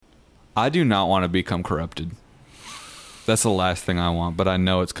I do not want to become corrupted. That's the last thing I want, but I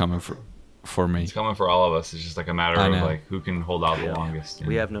know it's coming for me. It's coming for all of us. It's just like a matter of like who can hold out the longest.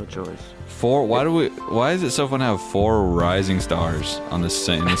 We have no choice. Why is it so fun to have 4 rising stars on the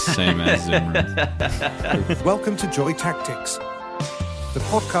same as Zoom room? Welcome to Joy Tactics, the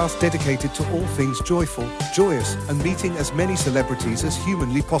podcast dedicated to all things joyful, joyous, and meeting as many celebrities as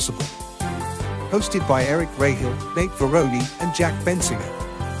humanly possible. Hosted by Eric Rahill, Nate Veroli, and Jack Bensinger.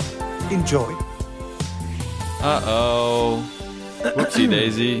 Enjoy. Uh-oh. Whoopsie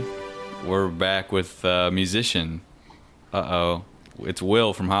daisy. We're back with musician. Uh-oh. It's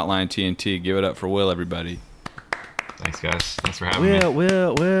Will from Hotline TNT. Give it up for Will, everybody. Thanks, guys. Thanks for having me.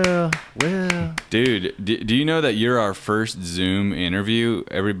 Will. Dude, do you know that you're our first Zoom interview?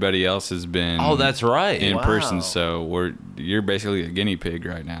 Everybody else has been that's right. in person, so you're basically a guinea pig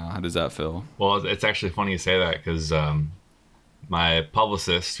right now. How does that feel? Well, it's actually funny you say that because my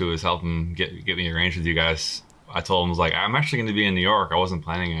publicist, who was helping get me arranged with you guys, I told him, was like, I'm actually going to be in New York. I wasn't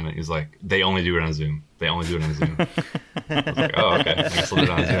planning on it. He's like, they only do it on Zoom. I was like, oh, okay. I guess I'll do it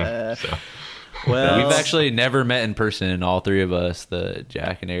on Zoom. So. Well, we've actually never met in person, all three of us, the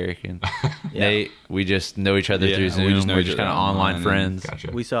Jack and Eric and Nate. We just know each other through Zoom. We're just kind of online friends. Gotcha.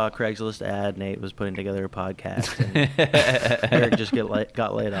 We saw a Craigslist ad. Nate was putting together a podcast. And Eric just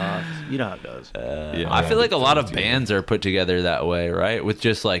got laid off. You know how it goes. I feel like a lot of bands are put together that way, right? With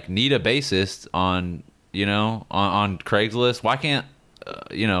just like need a bassist on Craigslist. Why can't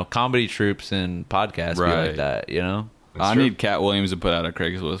comedy troops and podcasts be like that? That's I true. need Cat Williams to put out a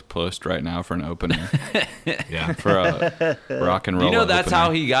Craigslist post right now for an opener. Yeah. For a rock and roll. That's opener.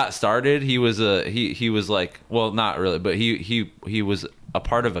 how he got started. He was he was like, well, not really, but he was a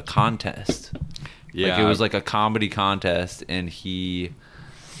part of a contest. Yeah. Like it was like a comedy contest, and he,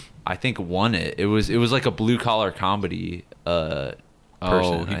 I think, won it. It was like a blue collar comedy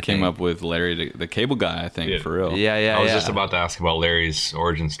person. He came up with Larry, the cable guy, I think, Yeah. for real. Yeah. I was just about to ask about Larry's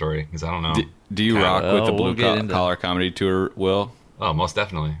origin story because I don't know. Do you rock with the we'll blue get into collar comedy tour, Will? Oh, most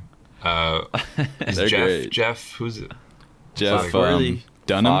definitely. Is They're Jeff, who's it? Jeff Foxworthy.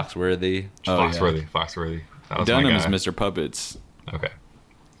 Dunham? Foxworthy. Foxworthy. That was Dunham my is guy. Mr. Puppets. Okay.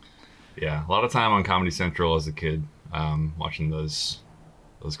 Yeah, a lot of time on Comedy Central as a kid, watching those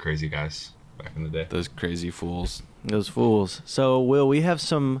crazy guys back in the day. Those crazy fools. Those fools. So, Will, we have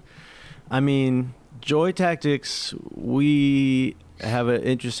some, Joy Tactics, we have an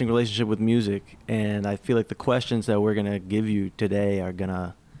interesting relationship with music, and I feel like the questions that we're going to give you today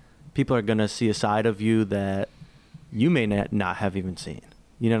people are going to see a side of you that you may not have even seen.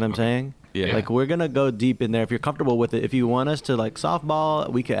 You know what I'm saying? Yeah. Like, we're going to go deep in there. If you're comfortable with it, if you want us to, like, softball,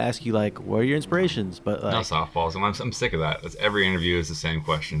 we could ask you, like, what are your inspirations? But, like, No softballs. I'm sick of that. Every interview is the same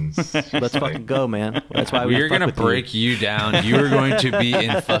questions. let's fucking go, man. That's why We're going to break you down. You are going to be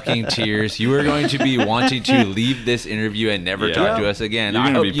in fucking tears. You are going to be wanting to leave this interview and never talk to us again. You're I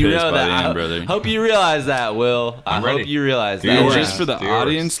gonna hope be you pissed know by that. the end, brother. Hope you realize that, Will. I I'm hope ready. you realize Do that. yours. Just for the Do yours.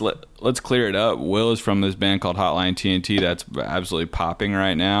 audience, let's clear it up. Will is from this band called Hotline TNT that's absolutely popping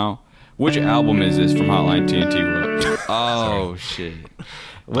right now. Which album is this from Hotline TNT, Will? Oh, shit.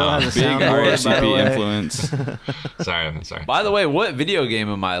 Will has a Big soundboard, by the RSCP way. influence. Sorry. By the way, what video game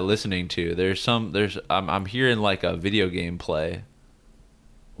am I listening to? I'm hearing like a video game play.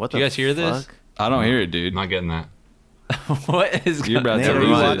 What Do you guys hear this? fuck? I don't hear it, dude. I'm not getting that. What is You're about Nate, to are lose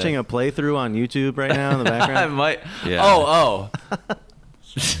you it. watching a playthrough on YouTube right now in the I background? might. Yeah. Oh.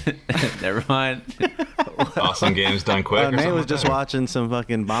 Never mind. Awesome games done quick. or Nate something was like just that. watching some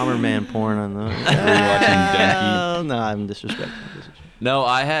fucking Bomberman porn on the. Denki? No, I'm disrespecting. No,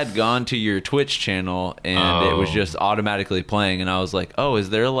 I had gone to your Twitch channel and it was just automatically playing, and I was like, "Oh, is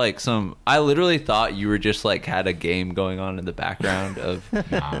there like some?" I literally thought you were just like had a game going on in the background of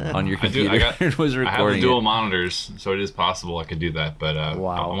on your computer. It was I have the recording. dual monitors, so it is possible I could do that. But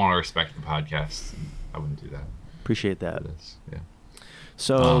Wow. I want to respect the podcast. I wouldn't do that. Appreciate that. Yeah.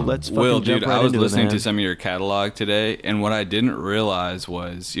 So let's fucking Will, jump dude, right I was into listening it, to man. some of your catalog today, and what I didn't realize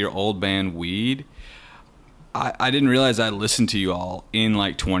was your old band Weed. I didn't realize I listened to you all in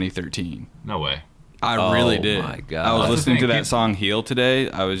like 2013. No way. I really did. my God. I was That's the listening to thing, that song "Heal" today.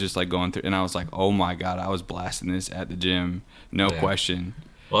 I was just like going through, and I was like, "Oh my God!" I was blasting this at the gym, no Yeah. question.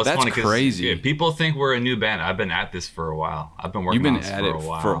 Well, it's That's funny 'cause, crazy. yeah, people think we're a new band. I've been at this for a while. I've been working You've been on this at for it a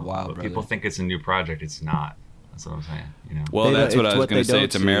while. for a while, but brother. people think it's a new project. It's not. That's what I'm saying. You know. Well, They that's don't- what I it's was what going they to say. don't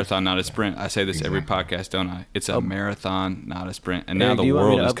It's a see. marathon, not a sprint. I say this every Exactly. podcast, don't I? It's a marathon, not a sprint. And now Eric, the do you want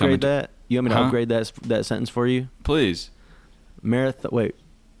me world to is coming. upgrade that? You want me to Huh? upgrade that sentence for you? Please. Marathon. Wait.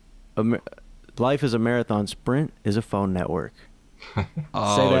 Life is a marathon. Sprint is a phone network.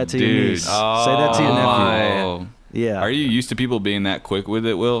 Oh, Say that to your dude. niece. Say that to your nephew. Oh. Yeah. Are you used to people being that quick with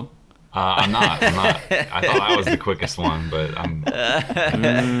it, Will? I'm not. I thought I was the quickest one, but I'm.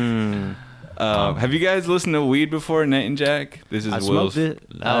 Have you guys listened to Weed before, Nate and Jack? This is I Will's. smoked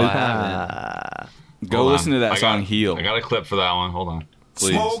it. No, I haven't. Go Hold listen on. to that I song, got, Heal. I got a clip for that one. Hold on.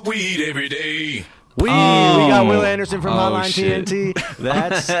 Please. Smoke weed every day. We got Will Anderson from Hotline shit. TNT.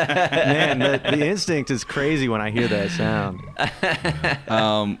 That's man, the instinct is crazy when I hear that sound.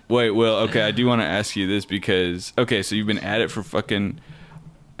 Wait, Will. Okay, I do want to ask you this because so you've been at it for fucking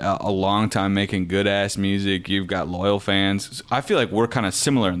a long time, making good ass music. You've got loyal fans. I feel like we're kind of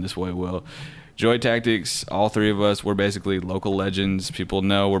similar in this way, Will. Joy Tactics, all three of us, we're basically local legends. People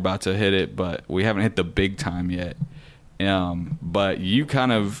know we're about to hit it, but we haven't hit the big time yet. But you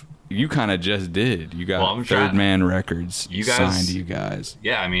kind of just did. You got Third Man Records signed to you guys.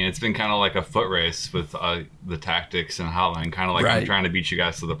 Yeah, I mean, it's been kind of like a foot race with the Tactics and Hotline, kind of like I'm trying to beat you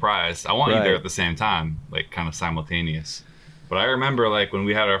guys to the prize. I want you there at the same time, like kind of simultaneous. But I remember like when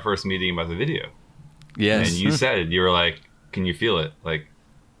we had our first meeting about the video. Yes. And you said, you were like, can you feel it? Like,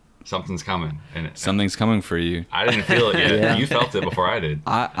 something's coming. And something's coming for you. I didn't feel it yet. Yeah. You felt it before I did.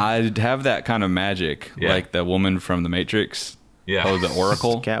 I have that kind of magic, like the woman from The Matrix. Yeah. Oh, the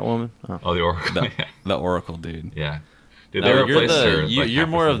Oracle. Catwoman. Oh, the Oracle. The Oracle, dude. Yeah. Dude, they replaced her. You're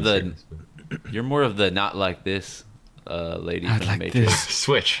more of the. You're more of the not like this lady Not from like The Matrix. this.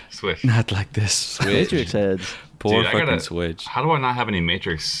 Switch. Not like this. Switch. Matrix heads. Poor Dude, fucking Switch. How do I not have any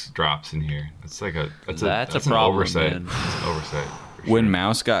Matrix drops in here? That's like that's a an problem, oversight. man. That's an oversight. When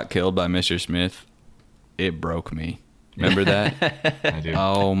Mouse got killed by Mr. Smith, it broke me. Remember that? I do.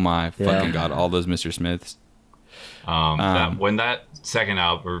 Oh my fucking god! All those Mr. Smiths. When that second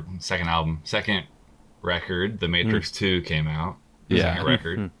record, The Matrix 2 came out. Second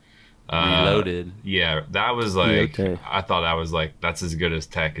record. Reloaded. Yeah, that was like Okay. I thought I was like that's as good as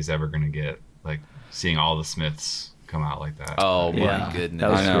tech is ever gonna get. Like seeing all the Smiths come out like that. Oh my Yeah, goodness! that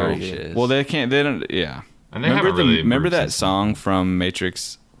was I know. gracious. Well, they can't. They don't. Yeah. And they haven't really remember moved that since song from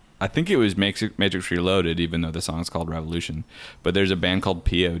Matrix? I think it was Matrix Reloaded, even though the song's called Revolution. But there's a band called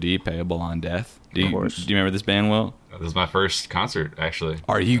POD, Payable on Death. Do you remember this band, Will? This is my first concert, actually.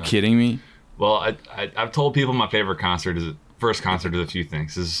 Are you kidding me? Well, I've told people my favorite first concert is a few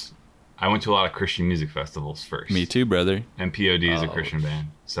things. I went to a lot of Christian music festivals first. Me too, brother. And POD is a Christian band.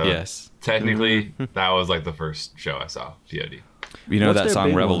 So Yes. technically, that was like the first show I saw, POD. You know What's that their song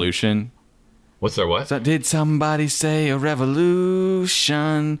big one? Revolution? What's their what? So did somebody say a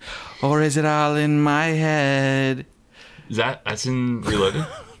revolution, or is it all in my head? That's in Reloaded?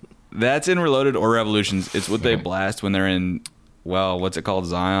 That's in Reloaded or Revolutions. It's what they blast when they're in, what's it called,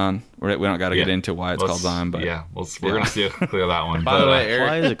 Zion? We don't got to get into why it's called Zion, but yeah, we're gonna see clear that one. By the way, Eric,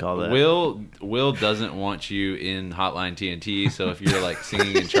 Why is it called that? Will doesn't want you in Hotline TNT. So if you're like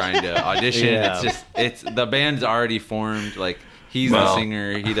singing and trying to audition, it's the band's already formed. Like he's the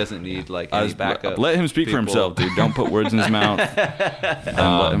singer. He doesn't need like any backup. Let him speak for people. himself, dude. Don't put words in his mouth.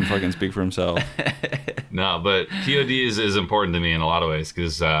 Let him fucking speak for himself. No, but POD is important to me in a lot of ways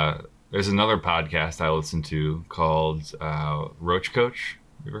because there's another podcast I listen to called Roach Coach.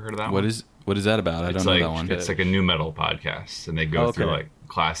 You ever heard of that one? What is that about? I don't know that one. It's like a new metal podcast, and they go through like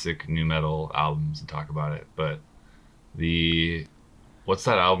classic new metal albums and talk about it. But what's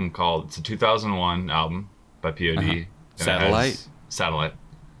that album called? It's a 2001 album by POD. And Satellite? Satellite.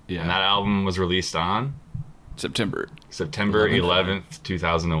 Yeah. And that album was released on September 11th,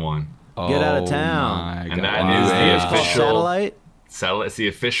 2001. Get out of town. And that is the It's called official Satellite. Satellite. It's the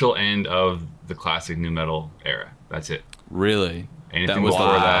official end of the classic new metal era. That's it. Really? Anything That was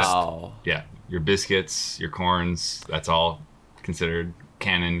before the that, Wow. yeah, your Biscuits, your Corns, that's all considered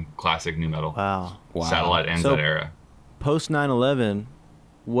canon classic new metal. Wow. Satellite ends So- that era. Post 9/11,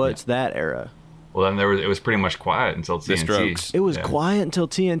 what's that era? Well, then it was pretty much quiet until The TNT. Strokes. It was Yeah. quiet until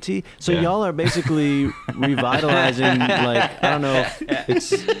TNT. So Yeah. y'all are basically revitalizing, like, I don't know if it's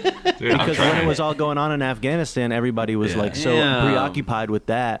Dude, I'm because when trying. it was all going on in Afghanistan, everybody was like so Yeah. preoccupied with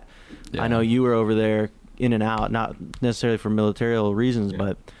that. Yeah. I know you were over there in and out, not necessarily for military reasons,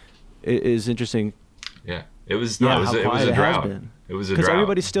 but it is interesting Yeah, it was. Yeah, No, it was how a quiet it has drought. been. It was a because drought.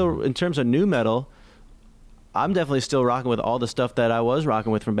 everybody's still, in terms of new metal, I'm definitely still rocking with all the stuff that I was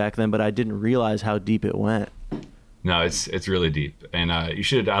rocking with from back then, but I didn't realize how deep it went. No, it's really deep, and you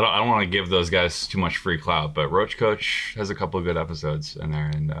should. I don't want to give those guys too much free clout, but Roach Coach has a couple of good episodes in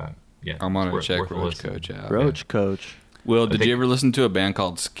there, and yeah, I'm gonna it's check worth a Roach listen. Coach out. Roach Coach. Will, did think- you ever listen to a band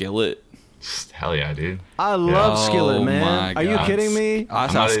called Skillet? Hell yeah, dude. I love Oh Skillet, man. my Are you God. kidding me? I I'm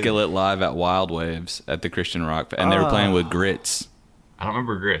saw not even- Skillet live at Wild Waves at the Christian Rock, and they were playing with Grits. I don't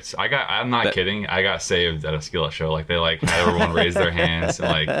remember Grits. I'm not kidding. I got saved at a Skillet show. Like they had everyone raise their hands and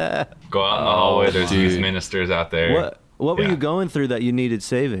like go out in the hallway. There's dude. youth ministers out there. What were Yeah. you going through that you needed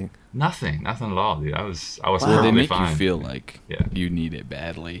saving? Nothing at all, dude. I was Well, they totally make fine. you feel like Yeah. you need it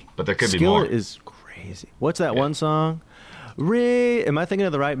badly. But there could be Skillet more. is crazy. What's that Yeah. one song? Am I thinking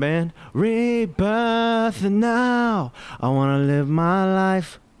of the right band? Rebirth now. I want to live my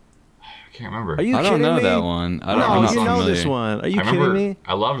life. I can't remember. Are you I don't kidding know me? that one. I don't, No, I'm not you know familiar. this one. Are you I kidding remember. me?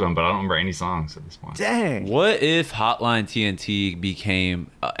 I loved them, but I don't remember any songs at this point. Dang. What if Hotline TNT became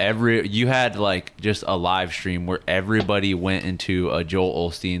you had like just a live stream where everybody went into a Joel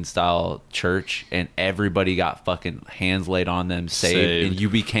Osteen style church and everybody got fucking hands laid on them, saved. And you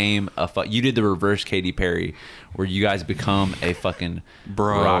became you did the reverse Katy Perry, where you guys become a fucking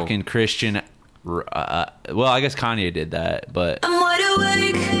Bro. rockin' Christian. Well, I guess Kanye did that, but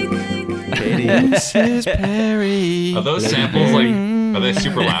Katie. Mrs. Perry. Are those samples like? Are they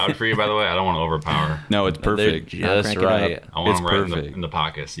super loud for you? By the way, I don't want to overpower. No, it's perfect. they're just crank it up. right. I want It's them right in perfect. the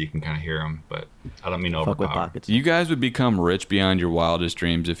pocket so you can kind of hear them, but I don't mean to Fuck with overpower. pockets. You guys would become rich beyond your wildest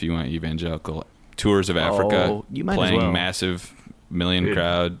dreams if you went evangelical. Tours of Africa, Oh, you might as playing well. massive million Dude,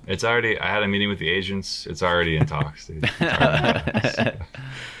 crowd. It's already. I had a meeting with the agents. It's already in talks, dude. It's already in talks.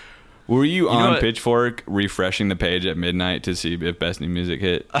 Were you, know on what? Pitchfork refreshing the page at midnight to see if Best New Music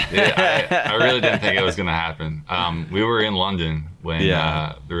hit? Yeah, I really didn't think it was going to happen. We were in London when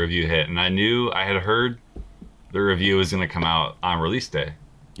Yeah. the review hit, and I had heard the review was going to come out on release day,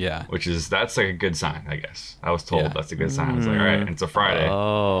 Yeah. that's like a good sign, I guess. I was told Yeah. that's a good sign. I was like, all right, it's a Friday,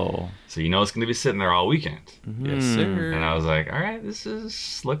 Oh, so you know it's going to be sitting there all weekend. Yes, sir. And I was like, all right, this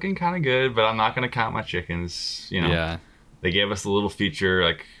is looking kind of good, but I'm not going to count my chickens. You know, Yeah. they gave us a little feature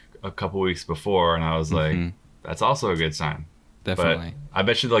like a couple weeks before, and I was like, that's also a good sign. Definitely. But I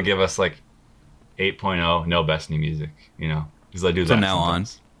bet you they'll give us like 8.0, no Best New Music, you know, because they do that From now on?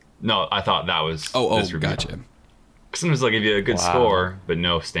 sometimes. No, I thought that was Oh, this review. gotcha. Sometimes they'll give you a good Wow. score, but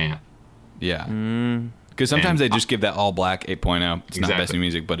no stamp. Yeah. Because sometimes And they just give that all black 8.0. It's not Best Exactly. New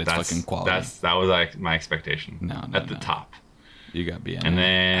Music, but it's fucking quality. That was like my expectation. No, at the no. top, You got to be in and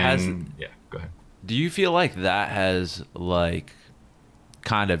there. then yeah, go ahead. do you feel like that has like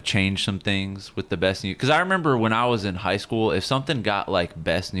kind of changed some things with the best new? Because I remember when I was in high school, if something got like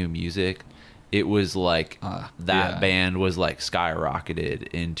best new music, it was like that yeah. band was like skyrocketed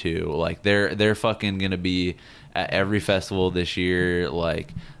into like they're fucking gonna be at every festival this year.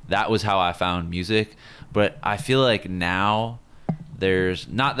 Like that was how I found music. But I feel like now there's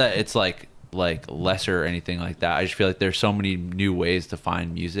not that it's like lesser or anything like that. I just feel like there's so many new ways to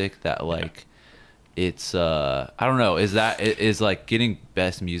find music that like it's I don't know, is like getting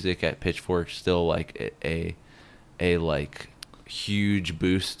best music at Pitchfork still like a like huge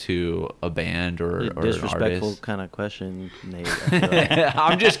boost to a band or an Disrespectful artist? kind of question, Nate. I feel like.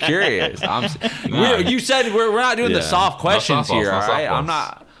 I'm just curious. You said we're not doing the Yeah. soft questions softballs, here, no all right? I'm softballs.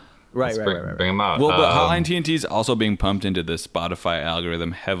 not. Right. Bring them out. Well, but Hotline TNT is also being pumped into the Spotify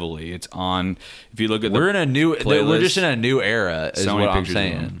algorithm heavily. It's on. If you look at We're in a new. playlist, We're just in a new era. Is so many what I'm pictures of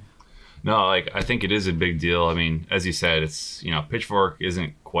saying. them. No, like I think it is a big deal. I mean, as you said, it's Pitchfork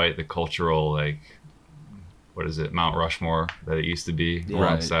isn't quite the cultural like what is it, Mount Rushmore that it used to be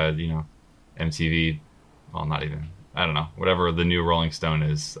alongside MTV. Well, not even. I don't know. Whatever the new Rolling Stone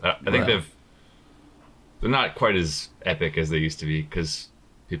is. I think Right. they're not quite as epic as they used to be because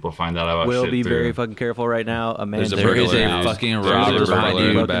people find out about We'll shit be through. very fucking careful right now. A man There's a There is burglar, a dude. fucking There's a robber behind burglar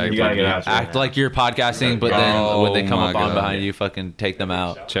in you. the back. You gotta get out. Act like you're podcasting, but then when they come Oh up my on God. behind you, fucking take them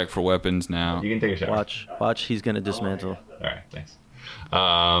out. Check for weapons now. You can take a shower. Watch. He's gonna dismantle. All right, thanks.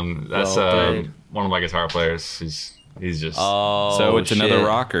 That's Well played. one of my guitar players. He's just. Oh, So it's another shit.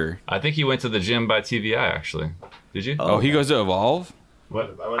 rocker. I think he went to the gym by TVI actually. Did you? Oh, he goes to Evolve? I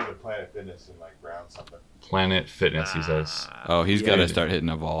went to Planet Fitness and like ground something. Planet Fitness, he says. Oh, he's got to Yeah. start hitting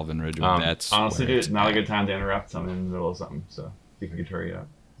Evolve in Ridgewood. That's honestly, where dude, it's not a at. good time to interrupt something in the middle of something. So you can hurry up.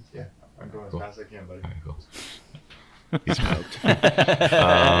 Yeah, I'm going as Cool. fast as I can, buddy. Okay, cool.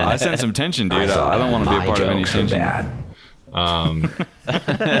 I sense some tension, dude. I don't want to be a part of any tension.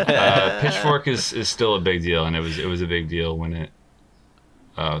 Pitchfork is still a big deal, and it was a big deal when it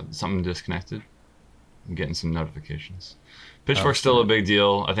something disconnected. I'm getting some notifications. Pitchfork's still a big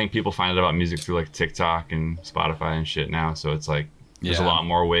deal. I think people find out about music through like TikTok and Spotify and shit now. So it's like there's a Yeah. lot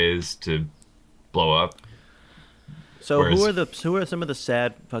more ways to blow up. So Whereas- who are some of the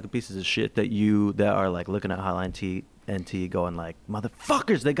sad fucking pieces of shit that are like looking at Hotline TNT going like,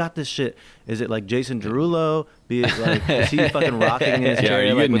 motherfuckers, they got this shit? Is it like Jason Derulo? Be it like, is he fucking rocking in his Yeah, chair are you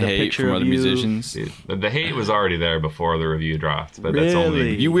like getting with a hate picture from of other you? musicians? Dude, the hate was already there before the review dropped, but that's only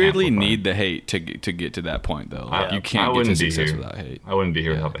Really? You weirdly amplified. need the hate to get to that point, though. Like, I- you I can't get to wouldn't be success here. without hate. I wouldn't be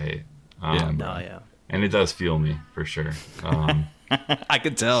here Yeah. without the hate. Yeah, No, yeah. And it does fuel me for sure. I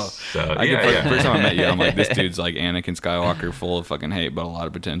could tell. So The first time I met you, I'm like, this dude's like Anakin Skywalker, full of fucking hate, but a lot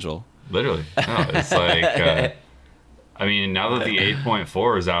of potential. Literally. No, it's like, I mean, now that the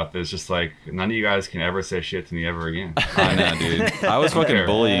 8.4 is out, there's just like, none of you guys can ever say shit to me ever again. I know, dude. I was fucking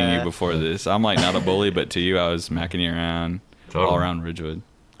bullying you before this. I'm like not a bully, but to you, I was smacking you around all around Ridgewood.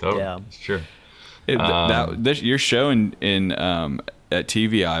 Totally. Yeah. It's true. Your show in at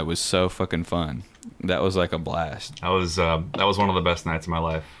TVI was so fucking fun. That was like a blast. That was one of the best nights of my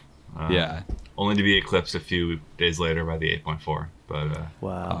life. Yeah. Only to be eclipsed a few days later by the 8.4. But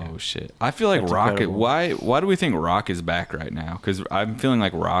Wow. Oh shit! I feel like That's rock. incredible. Why do we think rock is back right now? Because I'm feeling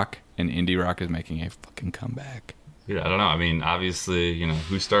like rock and indie rock is making a fucking comeback. dude, I don't know. I mean, obviously,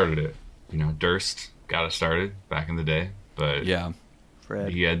 who started it? Durst got it started back in the day. But Yeah.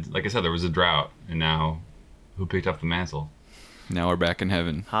 Fred. he had, like I said, there was a drought, and now who picked up the mantle? Now we're back in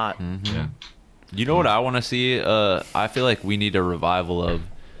heaven. Hot. Yeah. You know what I want to see? I feel like we need a revival of,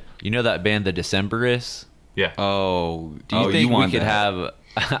 that band, the Decemberists? Yeah. Oh, Do you think we want could that?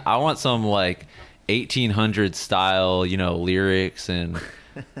 have? I want some like 1800 style, lyrics, and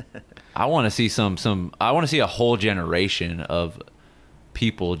I want to see some. I want to see a whole generation of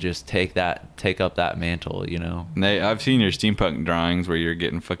people just take up that mantle. I've seen your steampunk drawings where you're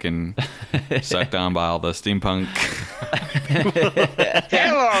getting fucking sucked on by all the steampunk.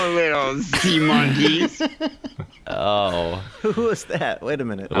 Hello, little sea monkeys. Oh, Who was that? Wait a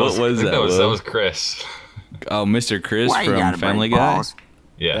minute. What was I think that, That Will? was Chris. Oh, Mr. Chris Why you from gotta Family break Guy. balls?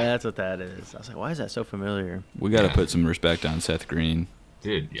 Yeah. That's what that is. I was like, why is that so familiar? We got to Yeah. put some respect on Seth Green.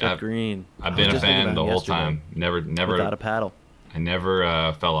 Dude, Seth yeah, Green. I've I been was a just thinking fan about the him whole yesterday. time. Never, Without a paddle. I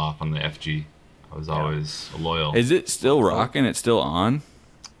never fell off on the FG. I was always loyal. Is it still rocking? It's still on?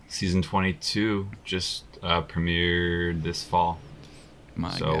 Season 22 just premiered this fall.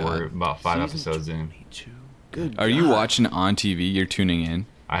 My So God. we're about 5 Season episodes in. Good. Are you God. watching on TV? You're tuning in?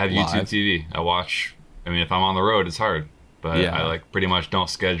 I have Live? YouTube TV. I watch. I mean, if I'm on the road, it's hard. But Yeah. I pretty much don't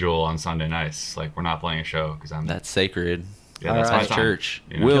schedule on Sunday nights. Like we're not playing a show because I'm. that's sacred. Yeah, that's All my right. time. Church.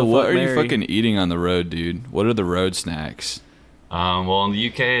 Will, Kill what Fuck are you Mary. fucking eating on the road, dude? What are the road snacks? Well, in the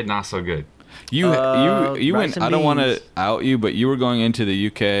UK, not so good. You rice went. and I don't want to beans. out you, but you were going into the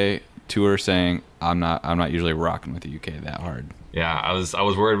UK tour saying I'm not usually rocking with the UK that hard. Yeah, I was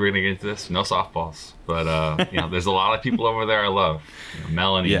worried we were gonna get into this. No softballs, but there's a lot of people over there I love.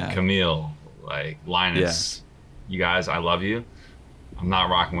 Melanie, Yeah. Camille, Linus. You guys, I love you. I'm not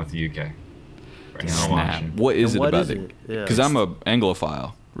rocking with the UK. Right now, I'm Snap. watching. What is And it what about is it? it? Yeah. Because I'm a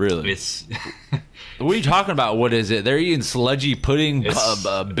Anglophile, really. It's What are you talking about? What is it? They're eating sludgy pudding, It's-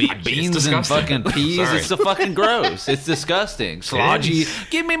 beans and disgusting. fucking peas. Sorry. It's so fucking gross. It's disgusting. Sludgy. is.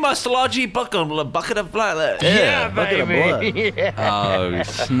 Give me my sludgy bucket of blood. Yeah, bucket of baby. Oh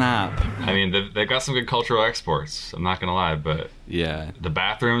snap! I mean, they've got some good cultural exports. I'm not gonna lie, but Yeah, the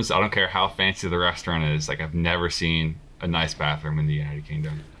bathrooms, I don't care how fancy the restaurant is. I've never seen a nice bathroom in the United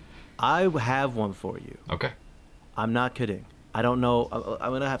Kingdom. I have one for you. Okay. I'm not kidding. I don't know.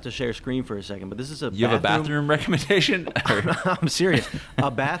 I'm gonna have to share screen for a second, but this is a. You have a bathroom recommendation? I'm serious.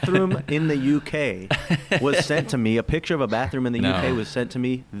 A bathroom in the UK was sent to me. A picture of a bathroom in the No. UK was sent to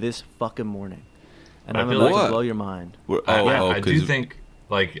me this fucking morning, and I I'm feel about like- to blow your mind. I do 'cause- think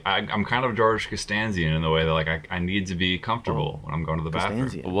I'm kind of George Costanzian in the way that I need to be comfortable when I'm going to the bathroom.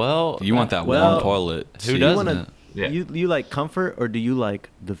 Costanza. Well, you want that Well, warm toilet. who seat. You doesn't? wanna- Yeah. You like comfort or do you like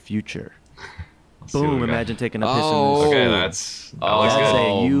the future? Let's see what Boom! we got. Imagine taking a piss Oh. in this. Okay, that looks That's good.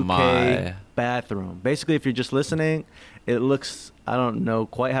 a UK my. bathroom. Basically, if you're just listening, it looks. I don't know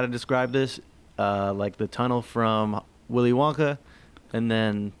quite how to describe this. Like the tunnel from Willy Wonka, and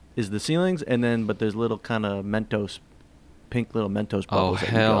then is the ceilings, and then but there's little kind of Mentos, pink little Mentos Oh, bubbles.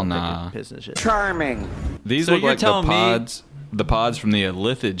 that you hell go and take nah. and piss and shit. Charming. These So look you're like the telling me- pods, the pods from the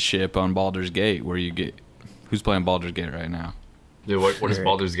Illithid ship on Baldur's Gate, where you get. Who's playing Baldur's Gate right now? Dude, what is Eric.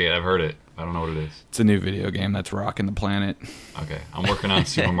 Baldur's Gate? I've heard it. I don't know what it is. It's a new video game that's rocking the planet. Okay, I'm working on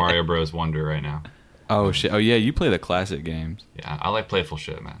Super Mario Bros. Wonder right now. Oh shit! Oh yeah, you play the classic games. Yeah, I like playful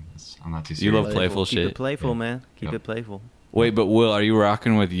shit, man. I'm not too You serious. love playful Keep shit. it playful, man. Keep Yep. it playful. Wait, but Will, are you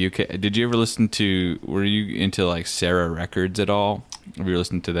rocking with UK? Did you ever listen to? Were you into like Sarah Records at all? Have you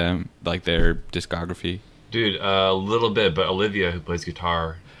listened to them, like their discography? Dude, a little bit, but Olivia, who plays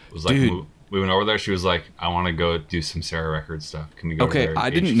guitar, was like, Dude. we went over there. She was like, I want to go do some Sarah Records stuff. Can we go? Okay, over there I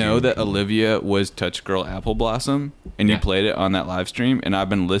at didn't HQ?" know that Olivia was Touch Girl Apple Blossom, and you Yeah. played it on that live stream, and I've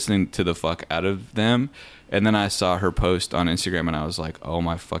been listening to the fuck out of them, and then I saw her post on Instagram, and I was like, oh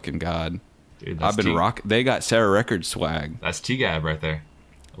my fucking god, Dude, that's I've been T- rock. They got Sarah Records swag. That's T-Gab right there.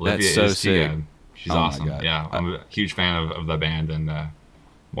 Olivia That's so is sick. T-Gab. She's Oh my awesome. God. Yeah, I'm a huge fan of the band, and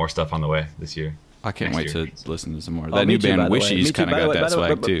more stuff on the way this year. I can't wait Next year. to listen to some more. Oh, That me new too, by band the way. Wishy's Me too, kind of by the got way, that by the way,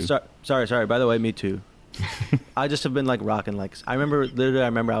 swag too. Sorry. By the way, me too. I just have been like rocking like I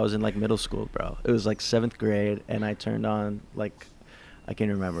remember I was in like middle school, bro. It was like 7th grade, and I turned on like I can't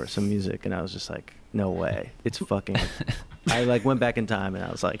remember some music, and I was just like, no way, it's fucking. I like went back in time, and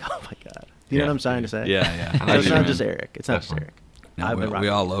I was like, oh my god. You know what I'm trying to say? Yeah. So it's I not do, just man. Eric. It's not just Definitely. Eric. No, I've been we rocking.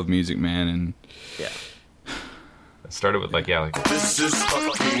 all love music, man, and Yeah. It started with like This is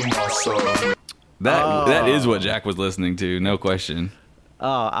fucking awesome. that is what Jack was listening to, no question. Oh,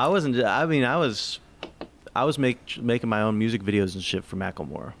 I wasn't. I mean, I was making my own music videos and shit for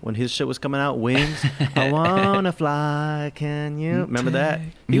Macklemore when his shit was coming out. Wings, I wanna fly. Can you remember that?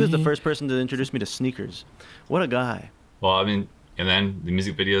 He was the first person to introduce me to sneakers. What a guy. well, I mean, and then the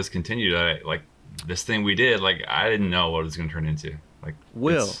music videos continued. Like this thing we did, like I didn't know what it was going to turn into. Like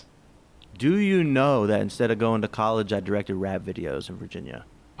Will, it's- do you know that instead of going to college, I directed rap videos in Virginia?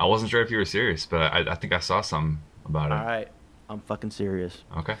 I wasn't sure if you were serious, but I think I saw something about it. All right, I'm fucking serious.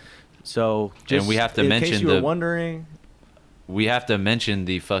 Okay. So, just we have to in mention case you were the- wondering. We have to mention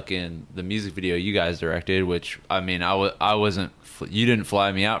the music video you guys directed, which I mean, I wasn't. You didn't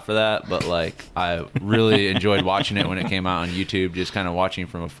fly me out for that, but like I really enjoyed watching it when it came out on YouTube, just kind of watching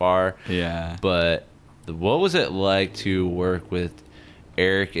from afar. Yeah. But what was it like to work with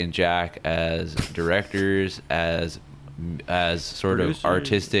Eric and Jack as directors, as sort Producers, of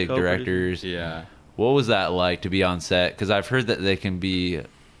artistic co-producers. directors? Yeah. What was that like to be on set? Because I've heard that they can be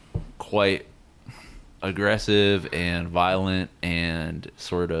quite aggressive and violent and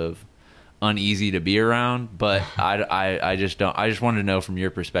sort of uneasy to be around. But I just wanted to know from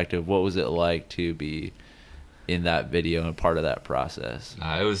your perspective, what was it like to be in that video and part of that process?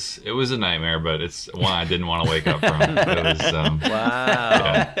 It was a nightmare, but it's one I didn't want to wake up from. It was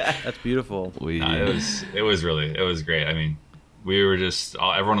Wow, that's beautiful. it was great. I mean, we were just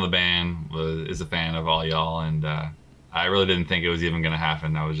everyone in the band is a fan of all y'all, and I really didn't think it was even gonna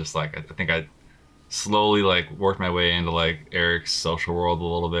happen. I was just like, I think I slowly like worked my way into like Eric's social world a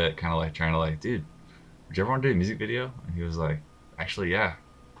little bit, kind of like trying to like, dude, would you ever want to do a music video? And he was like, actually, yeah,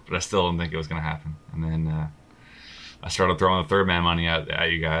 but I still didn't think it was gonna happen. And then I started throwing the third man money at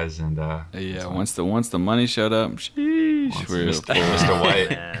you guys, and Yeah, once the money showed up, sheesh, once we're Mr.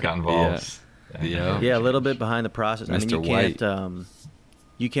 White got involved. Yeah. Yeah, a little bit behind the process. I mean, Mr. White.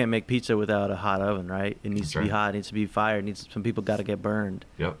 You can't make pizza without a hot oven, right? It needs That's to be right. hot. It needs to be fired. Some people got to get burned.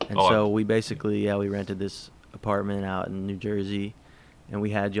 Yep. And so we basically, we rented this apartment out in New Jersey, and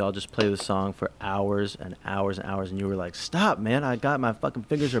we had y'all just play the song for hours and hours and hours, and you were like, "Stop, man! I got my fucking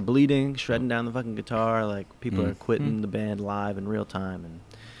fingers are bleeding, shredding down the fucking guitar. Like people are quitting the band live in real time." And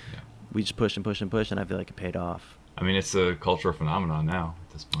we just pushed and pushed and pushed, and I feel like it paid off. I mean, it's a cultural phenomenon now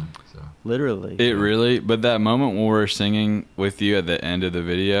at this point. So Literally. It really, but that moment when we're singing with you at the end of the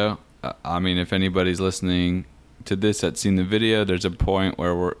video, I mean, if anybody's listening to this that's seen the video, there's a point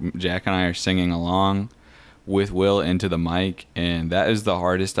where Jack and I are singing along with Will into the mic, and that is the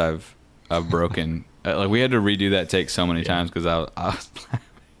hardest I've broken. Like we had to redo that take so many times because I was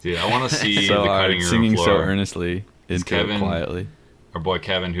dude, I want to see so the hard, cutting room singing floor. so earnestly into it Kevin- quietly. Our boy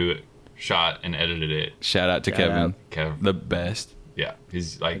Kevin, who shot and edited it. Shout out to Shout Kevin, out. Kev, the best. yeah,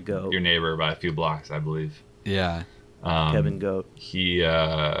 he's like The goat. your neighbor by a few blocks, I believe. Yeah, Kevin Goat. He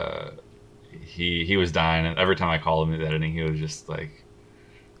was dying, and every time I called him editing, he was just like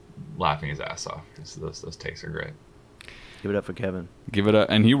laughing his ass off. Those takes are great. Give it up for Kevin. give it up.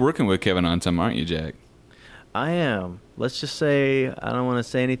 And you're working with Kevin on some, aren't you, Jack? I am. Let's just say, I don't want to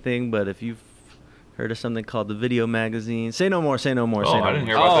say anything, but if you've heard of something called the Video Magazine, say no more, say no more, Oh, say no I didn't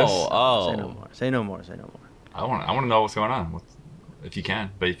more. hear about this. Say no more, say no more, say no more. I want to know what's going on. If you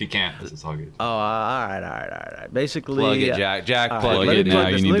can, but if you can't, it's all good. Oh, all right. Basically, Plug it, Jack. Jack, all right, plug let it me now. plug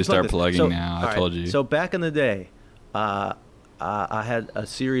You this, need let me to start plug this. plugging So, now. I all right, told you. So back in the day, I had a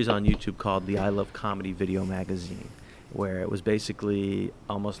series on YouTube called the I Love Comedy Video Magazine, where it was basically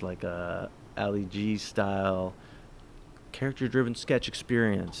almost like a Ali G style character-driven sketch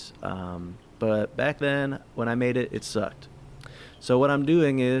experience. But back then, when I made it, it sucked. So what I'm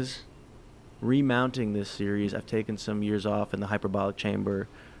doing is remounting this series. I've taken some years off in the hyperbolic chamber,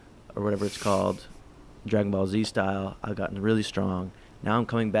 or whatever it's called, Dragon Ball Z style. I've gotten really strong. Now I'm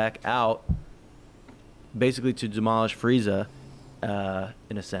coming back out, basically to demolish Frieza,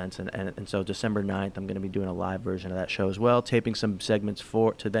 in a sense. And so December 9th, I'm going to be doing a live version of that show as well, taping some segments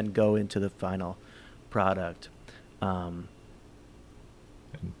to then go into the final product. Do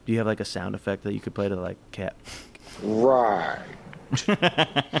you have like a sound effect that you could play to like cat? Right.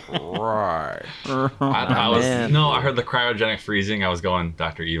 Right. I man. heard the cryogenic freezing. I was going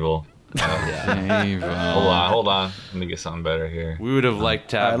Dr. Evil. Yeah. Avon. Hold on. Let me get something better here. We would have liked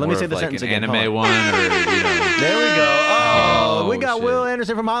to have All right, let me more say of the like sentence an again. anime Hold one, or There we go. Oh, we got shit. Will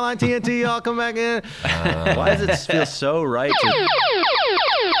Anderson from Hotline TNT. Y'all come back in. Why does it feel so right?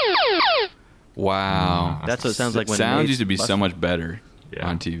 Wow. That's what it sounds like when sounds Nate's used to be so busting. much better Yeah.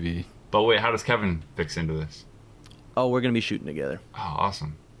 on TV. But wait, how does Kevin fix into this? Oh, we're gonna be shooting together. Oh,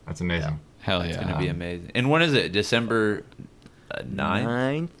 awesome. That's amazing. Hell yeah. It's gonna be amazing. And when is it? December 9th?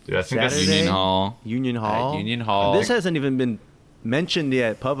 9th. Dude, I think that's Saturday. Union Hall. Union Hall. Union Hall. This hasn't even been mentioned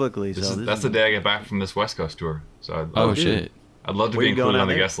yet publicly. This So is, that's the day I get back from this West Coast tour. So Oh, dude. shit. I'd love to Where be you going included out on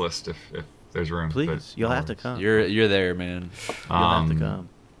the there? guest list if there's room. Please, but you'll no have to worries. come. You're there, man. You'll have to come.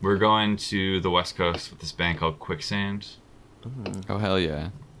 We're going to the West Coast with this band called Quicksand. Oh, hell yeah.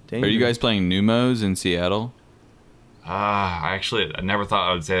 Danger. Are you guys playing Numos in Seattle? I never thought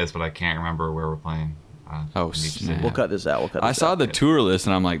I would say this, but I can't remember where we're playing. Oh, I need to say snap. it. We'll cut this out. We'll cut. This I saw out. the tour list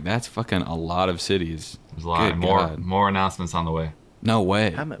and I'm like, that's fucking a lot of cities. There's a lot Good more God. more announcements on the way. No way.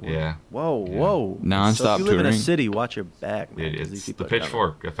 Yeah. Whoa, Yeah. whoa. Non-stop so if you live in a touring? city, watch your back, man. Dude, 'cause these it's people the are coming.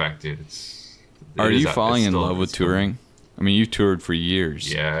 pitchfork effect, dude. Are it is you a- falling it's in still- love with it's still- touring? I mean, you've toured for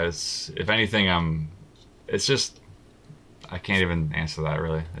years. Yeah, if anything, it's just, I can't even answer that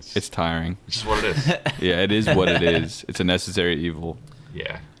really. It's tiring. It's just what it is. Yeah, it is what it is. It's a necessary evil.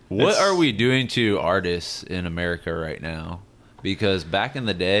 Yeah. What It's- are we doing to artists in America right now? Because back in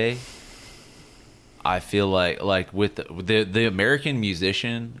the day, I feel like with the American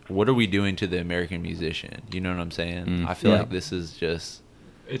musician, what are we doing to the American musician? You know what I'm saying? I feel Yeah. like this is just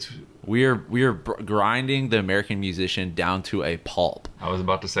It's. we are grinding the American musician down to a pulp. I was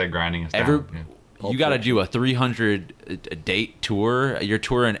about to say grinding us Every down. Yeah. you got to do a 300 date tour. You're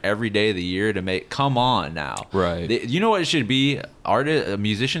touring every day of the year to make. Come on now, Right. You know what it should be?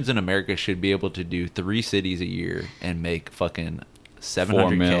 Musicians in America should be able to do 3 cities a year and make fucking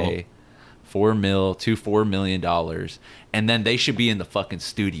 $700K, $4 million, and then they should be in the fucking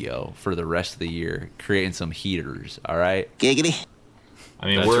studio for the rest of the year creating some heaters. All right. I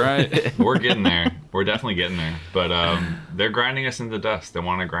mean, That's right. we're getting there. We're definitely getting there. But they're grinding us into the dust. They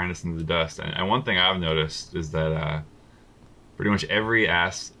want to grind us into the dust. And one thing I've noticed is that pretty much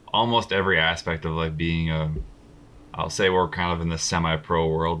almost every aspect of like being I'll say we're kind of in the semi-pro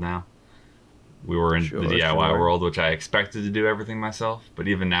world now. We were in the DIY world, which I expected to do everything myself. But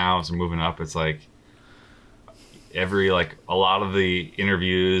even now, as we're moving up, it's like a lot of the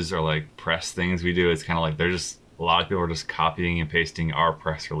interviews or like press things we do, it's kind of like a lot of people are just copying and pasting our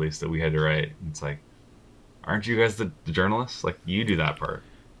press release that we had to write. It's like, aren't you guys the journalists? Like, you do that part.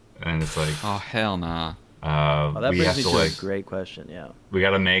 And it's like, Oh, hell nah. That we brings have me to to like, a great question. Yeah. we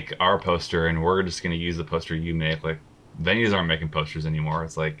got to make our poster and we're just going to use the poster you make. Like, venues aren't making posters anymore.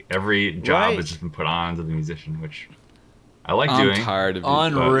 It's like every job Right. has just been put on to the musician, which I like I'm doing. tired of it.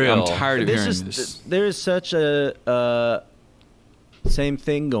 Unreal. I'm tired of This hearing is this. there is such a same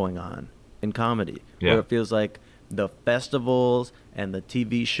thing going on in comedy Yeah. where it feels like the festivals and the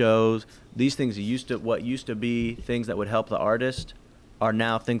TV shows, these things used to be things that would help the artist are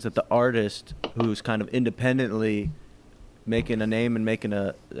now things that the artist who's kind of independently making a name and making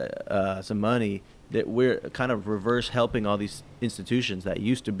some money, that we're kind of reverse helping all these institutions that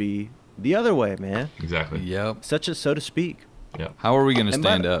used to be the other way, man. Exactly. Yep. Such as so to speak. Yeah. How are we going to And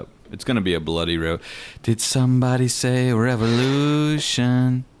stand by- up? It's going to be a bloody road. Did somebody say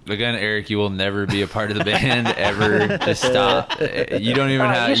revolution? Again, Eric, you will never be a part of the band ever. Just stop. You don't even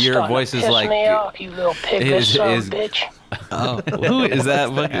have your voice is like. me off, you little pig son of a bitch. Oh, who is that?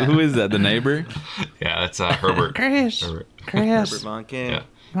 Who is that? The neighbor? Yeah, that's Herbert. Chris. Herbert. Herbert Von Camp.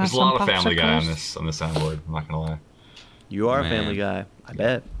 Yeah. There's a lot of Family Guy on this soundboard. I'm not gonna lie. You are a Man. Family Guy. I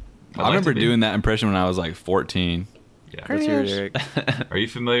bet. I remember doing that impression when I was like 14. Yeah. Let's hear it, Eric. Are you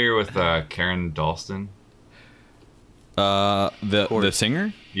familiar with Karen Dalston? The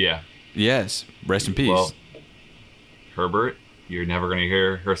singer? Yeah. Yes. Rest in peace. Well, Herbert, you're never gonna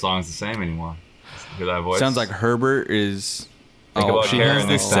hear her songs the same anymore. Hear that voice? Sounds like Herbert is. Think Oh, about she Karen has the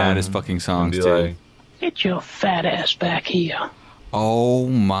next time saddest fucking and songs be too. like, Get your fat ass back here. Oh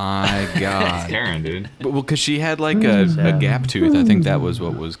my it's god. Karen, dude. Well, because she had like a gap tooth. I think that was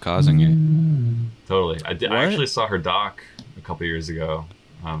what was causing it. Totally. I What? actually saw her doc a couple years ago.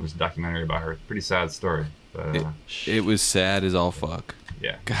 There's a documentary about her. Pretty sad story. But It was sad as all fuck.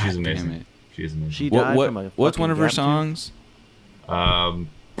 yeah, God she's damn amazing. it. She's amazing. She died from a What's fucking one of her gap tooth? songs?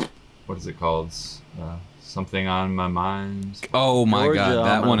 What is it called? Something on my mind. Oh my Georgia god, on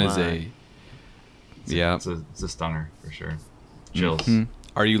that my one is mind. yeah. It's a stunner for sure. Chills. Mhm.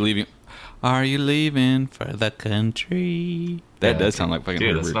 Are you leaving? Are you leaving for the country? That Yeah, does sound like fucking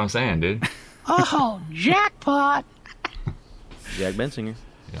dude. Herbert. That's what I'm saying, dude. Oh, jackpot. Jack Bensinger.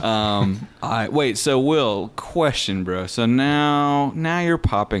 Wait. So, Will, question, bro. So now you're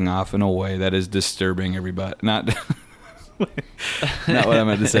popping off in a way that is disturbing everybody. Not what I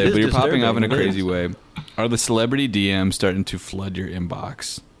meant to say, but you're popping off in a crazy way. Are the celebrity DMs starting to flood your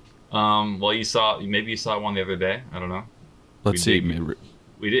inbox? Well, maybe you saw one the other day. I don't know. Let's see.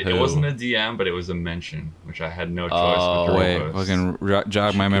 We did. It wasn't a DM, but it was a mention, which I had no choice. Oh, but to repost. Fucking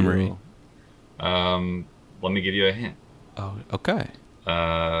jog my memory. Let me give you a hint. Oh, okay.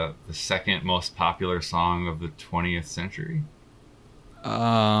 The second most popular song of the 20th century.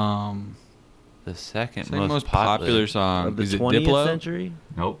 The second most popular song. Of the Is it 20th Diplo? century?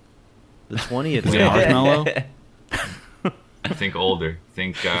 Nope. The 20th Is it century. Marshmallow? Think older.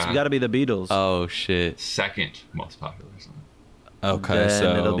 Think It's got to be the Beatles. Oh shit. second most popular song. Okay, then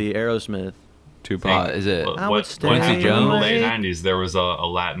so it'll be Aerosmith. Tupac. Is it What, I would what stay happened in the away. late 90s? There was a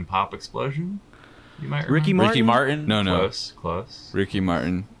Latin pop explosion. You might remember. Ricky Martin? Ricky Martin? No. Close. Ricky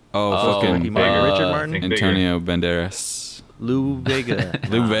Martin. Oh, Oh, fucking Ricky Martin. Richard Martin? Think Antonio Banderas. Lou Vega.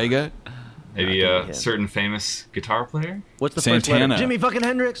 Lou Vega? Maybe Not a him. certain famous guitar player. What's the Santana. first letter? Jimi fucking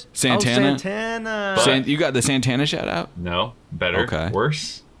Hendrix. Santana? Oh, Santana. You got the Santana shout out? No. Better. Okay.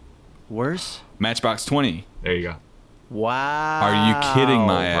 Worse. Worse? Matchbox 20. There you go. Wow. Are you kidding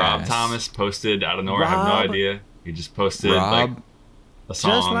my ass? Rob Thomas posted out of nowhere. I have no Rob? idea. He just posted Rob? a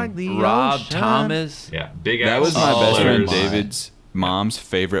song. Just like the Rob ocean. Thomas? Yeah, big That ass was my best friend letters. David's mom's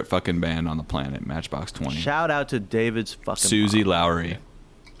favorite fucking band on the planet, Matchbox 20. Shout out to David's fucking Susie mom. Lowry.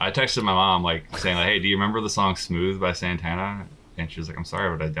 I texted my mom saying hey, do you remember the song "Smooth" by Santana? And she was like, I'm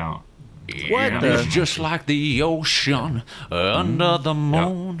sorry, but I don't. What Yeah. the? It's just like the ocean under the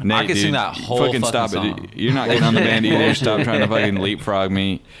moon. Nate, I can sing dude, that whole fucking stop song. it. You're not getting on the band either. Stop trying to fucking leapfrog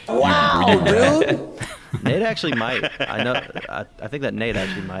me. Wow, dude. Nate actually might. I know. I think that Nate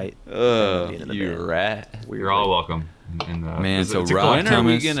actually might. be in the You band. rat. You're all welcome. And, Man, so it's a Rob collective- When are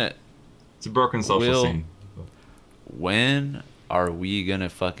we Thomas. gonna? It's a broken social Will- scene. When are we gonna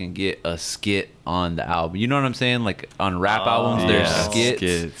fucking get a skit on the album? You know what I'm saying? Like on rap albums, there's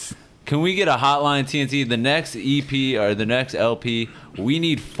skits. Can we get a Hotline TNT? The next EP or the next LP, we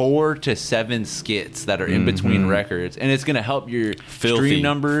need 4 to 7 skits that are in between records, and it's gonna help your Filthy, stream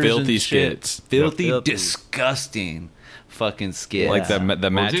numbers. filthy and shit. skits. Filthy, Filthy. disgusting, fucking skits. Like the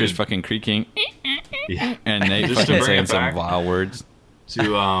mattress dude. fucking creaking Yeah. and Nate Just to fucking bring saying it some back. vile words. To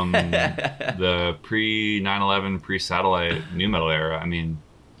the pre 9/11, pre-satellite new metal era. I mean,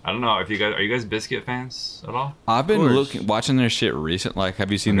 I don't know if are you guys Biscuit fans at all? I've been course. watching their shit recent. Like, have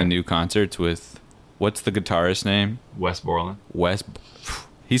you seen the new concerts with what's the guitarist name? Wes Borland. Wes.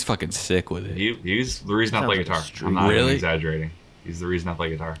 He's fucking sick with it. He's the reason I Sounds play like a guitar. street. I'm not even Really? exaggerating. He's the reason I play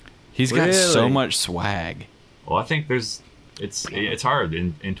guitar. He's got so Really? much swag. Well, I think it's hard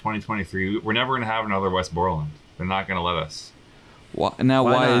in 2023. We're never gonna have another Wes Borland. They're not gonna let us. Why Why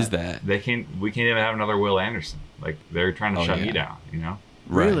not? is that? We can't even have another Will Anderson. Like they're trying to Oh, shut yeah. me down. You know.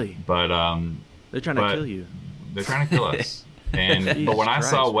 Right. Really? But They're trying to but- kill you. they're trying to kill us. And but Jesus when I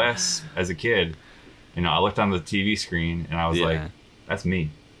saw Christ, man. Wes as a kid, I looked on the TV screen and I was Yeah. like, "That's me."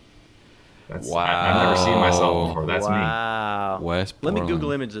 I've Wow. never seen myself before. That's me. Wow. Wes Let me Borland.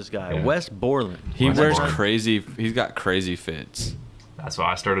 Google image this guy. Yeah. Wes Borland. He Wes wears Borland. crazy. He's got crazy fits. That's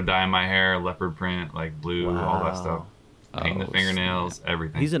why I started dyeing my hair leopard print, like blue, all that Wow. stuff. Painting the Oh, fingernails,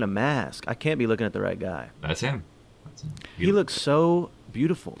 everything. He's in a mask. I can't be looking at the right guy. That's him. That's him. He looks so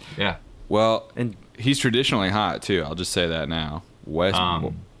beautiful. Yeah. Well, And he's traditionally hot too. I'll just say that now. Wes.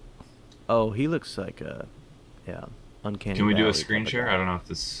 oh, he looks like a uncanny. Can we do a valley screen type of share? guy. I don't know if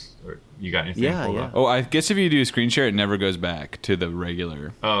this. Or you got anything? Yeah, pulled yeah. up? Oh, I guess if you do a screen share, it never goes back to the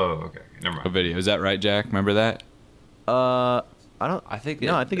regular Oh, okay. Never mind. video. Is that right, Jack? Remember that? I don't. I think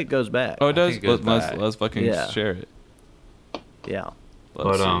No, I think it goes back. Oh, it does. think it goes Let's back. let's fucking Yeah. share it. Yeah.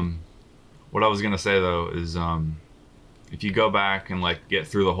 Let's But see. what I was gonna say though is if you go back and like get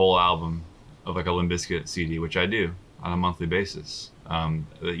through the whole album of like a Limp Bizkit CD, which I do on a monthly basis,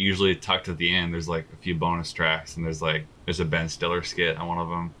 usually tucked at the end there's like a few bonus tracks and there's a Ben Stiller skit on one of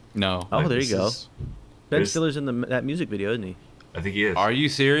them. No. Oh, there you go. Ben there's- Stiller's in that music video, isn't he? I think he is. Are you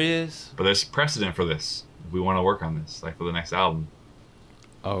serious? But there's precedent for this. If we want to work on this, like for the next album,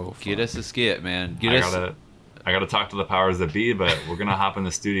 Oh, Get fuck. us a skit, man. I gotta talk to the powers that be, but we're gonna hop in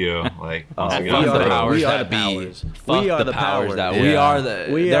the studio like once we get fuck off the the road. powers we are that the be. powers. Fuck We are the the powers powers. that Yeah. we are the.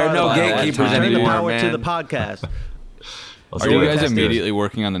 We there are are no the powers. gatekeepers Turn the Turn the anymore, power man. to the podcast. Let's Are do you it. guys Let's do it. immediately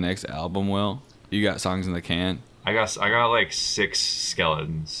working on the next album, Will? You got songs in the can? I got like 6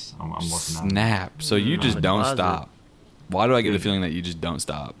 skeletons. I'm working on. Snap. So you just the don't closet. stop. Why do I get the Dude. feeling that you just don't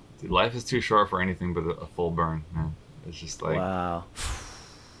stop? Dude, life is too short for anything but a full burn, man. It's just like Wow.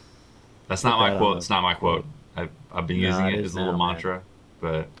 that's not Put my that quote. on It's not my quote. I've been No, using it it is as a little now, man. mantra.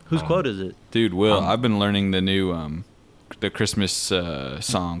 But Whose quote is it? Dude, Will, I've been learning the new the Christmas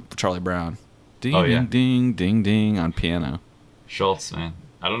song for Charlie Brown. Ding, Oh, yeah. ding, ding, ding, ding on piano. Schultz, man.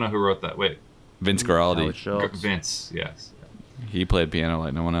 I don't know who wrote that. Wait, Vince Howard Guaraldi. Schultz. Vince. Yes. He played piano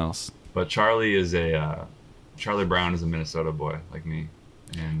like no one else. But Charlie Brown is a Minnesota boy like me,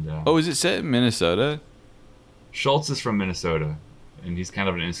 and Oh, is it set in Minnesota? Schultz is from Minnesota, and he's kind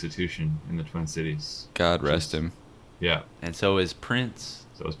of an institution in the Twin Cities. God rest him. Yeah. And so is Prince.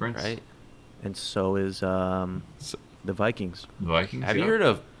 So is Prince. Right. And so is the Vikings. The Vikings. Have you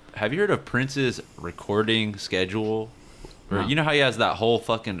heard of Prince's recording schedule? Or No. you know how he has that whole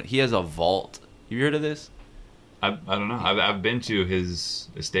he has a vault. Have you heard of this? I don't know. I've been to his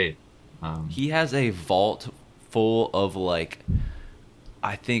estate. He has a vault full of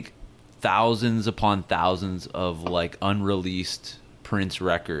I think thousands upon thousands of unreleased Prince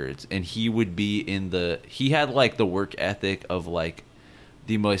records, and he would be he had the work ethic of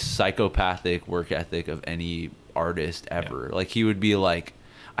the most psychopathic work ethic of any artist ever. Yeah. He would be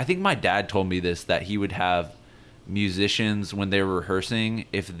I think my dad told me this, that he would have musicians when they were rehearsing,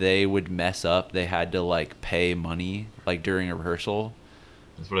 if they would mess up, they had to pay money during a rehearsal.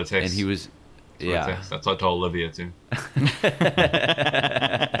 That's what it takes. And he was That's what I told Olivia too. We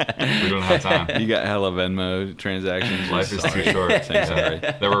don't have time. You got hella Venmo transactions. Life is Sorry. too short. Saying sorry.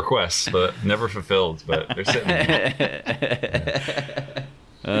 There were requests, but never fulfilled. But they're sitting there.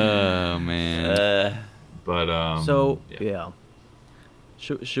 Oh man. But yeah.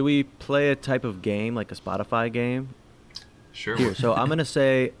 Should we play a type of game, like a Spotify game? Sure. Here, so I'm gonna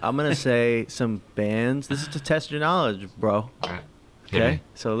say some bands. This is to test your knowledge, bro. All right. Okay.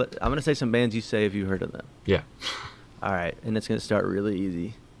 So I'm gonna say some bands. You say if you heard of them. Yeah. All right, and it's gonna start really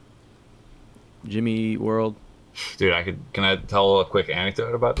easy. Jimmy Eat World. Dude, can I tell a quick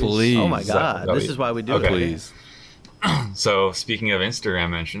anecdote about these? Please. Oh my God, this is why we do Okay. it. Please. So speaking of Instagram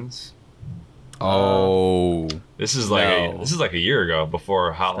mentions, Oh. this is like a year ago,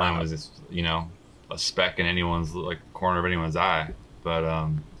 before Hotline was a speck in anyone's corner of anyone's eye. But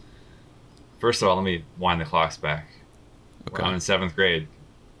first of all, let me wind the clocks back. Okay. I'm in 7th grade.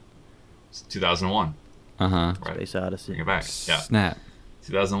 It's 2001. Uh-huh. Right. Space Odyssey. Bring it back. Yeah. Snap.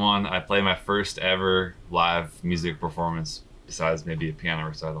 2001, I played my first ever live music performance, besides maybe a piano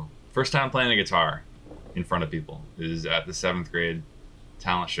recital. First time playing a guitar in front of people is at the 7th grade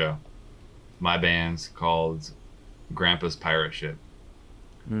talent show. My band's called Grandpa's Pirate Ship.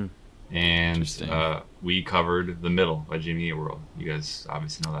 Hmm. And Interesting. we covered The Middle by Jimmy Eat World. You guys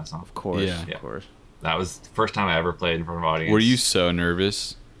obviously know that song. Of course. Yeah. Of course. That was the first time I ever played in front of an audience. Were you so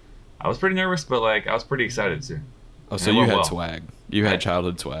nervous? I was pretty nervous, but I was pretty excited too. Oh, so And it you went had well. swag. You had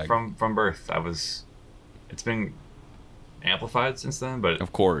childhood swag. From birth. It's been amplified since then, but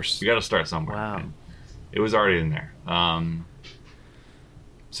Of course. you got to start somewhere. Wow. And it was already in there.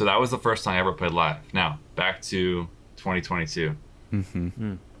 So that was the first time I ever played live. Now back to 2022.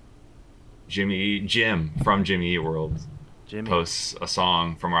 Mm-hmm. Jim from Jimmy Eat World Jimmy. posts a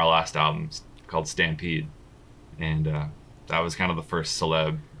song from our last album called Stampede, and that was kind of the first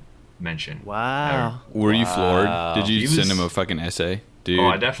celeb mention. Wow. Were you floored? Did you He send was- him a fucking essay? Dude. Oh,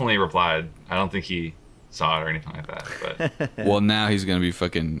 I definitely replied. I don't think he saw it or anything like that, but, Well, now he's going to be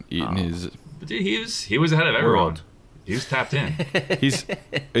fucking Oh. eating his... but dude, he was ahead of everyone. World. He was tapped in. Is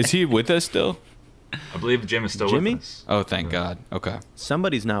he with us still? I believe Jim is still Jimmy? with us. Oh, thank God. Okay.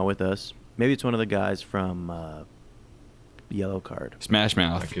 Somebody's not with us. Maybe it's one of the guys from Yellow Card. Smash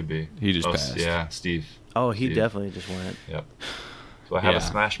Mouth. That could be. He just passed. Yeah, Steve. Oh, he Steve. definitely just went. Yep. So I have Yeah. a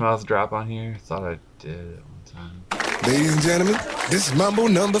Smash Mouth drop on here. Thought I did at one time. Ladies and gentlemen, this is Mambo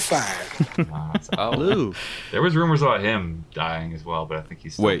number 5. It's- Oh, Lou. There was rumors about him dying as well, but I think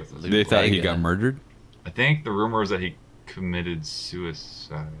he's still Wait, with us. they thought he Vega. got murdered? I think the rumor was that he committed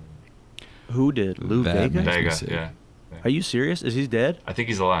suicide. Who did? Lou That Vega? makes me Vega, sick. yeah. Are you serious? Is he dead? I think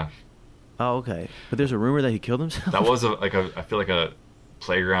he's alive. Oh, okay. But there's a rumor that he killed himself. That was I feel like a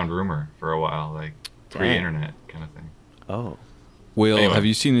playground rumor for a while, like pre-internet kind of thing. Oh. Will, Anyway. have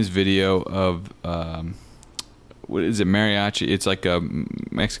you seen this video of what is it, mariachi? It's like a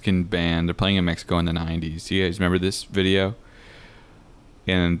Mexican band. They're playing in Mexico in the 90s. Do you guys remember this video?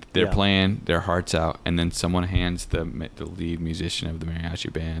 And they're Yeah. playing their hearts out, and then someone hands the lead musician of the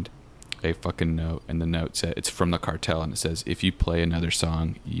mariachi band a fucking note, and the note said, it's from the cartel, and it says, if you play another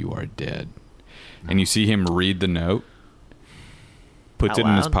song, you are dead. And you see him read the note, puts Out it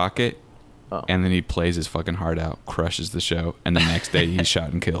in his loud? pocket, Oh. and then he plays his fucking heart out, crushes the show, and the next day he's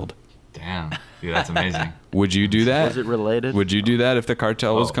shot and killed. Damn, dude, that's amazing. Would you do that? Was it related? Would you do that if the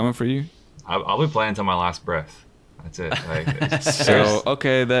cartel was Oh. coming for you? I'll be playing until my last breath. That's it. Like, So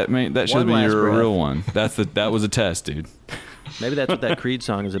okay, that should One be last your breath. real one. That was a test, dude. Maybe that's what that Creed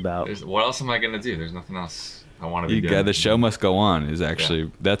song is about. What else am I gonna do? There's nothing else I want to be doing. The show must go on. Is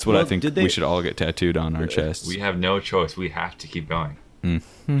actually that's what I think we should all get tattooed on our chests. We have no choice. We have to keep going.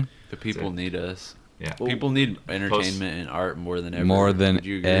 Mm-hmm. The people need us. Yeah, people need entertainment and art more than ever. More than Would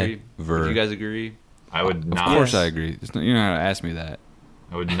you agree? ever. Would you guys agree? I would not. Of course, I agree. You're not gonna ask me that.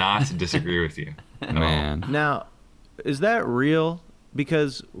 I would not disagree with you. Man. Now, is that real?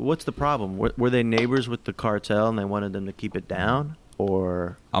 Because what's the problem? Were they neighbors with the cartel and they wanted them to keep it down?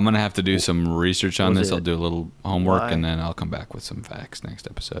 Or I'm going to have to do some research on this. it? I'll do a little homework Why? and then I'll come back with some facts next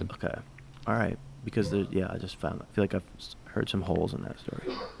episode. Okay. All right. Because, I just I feel like I've heard some holes in that story.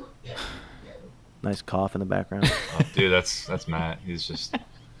 Nice cough in the background. Oh, dude, that's Matt. He's just...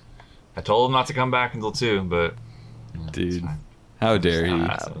 I told him not to come back until 2, but... Dude, how dare he?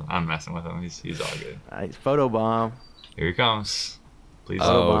 I'm messing with him. He's all good. Photo bomb. Here he comes. Please.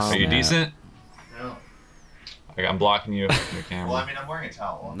 Oh, are you snap. decent? No. I'm blocking you from the camera. Well, I mean, I'm wearing a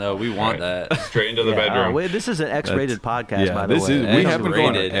towel. No, we want that. Straight into the bedroom. Wait, this is an X-rated podcast, by the this way. is we have been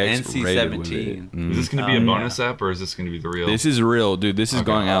going X-rated, X-rated with NC-17. it. Is this going to be a bonus app or is this going to be the real? This is real, dude. This is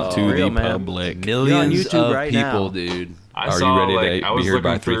going out to Real, the man. public. Millions YouTube of right people, now. dude. Are you ready to be heard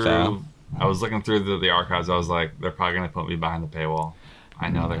by 3,000? I was looking through the archives. I was like, they're probably going to put me behind the paywall. I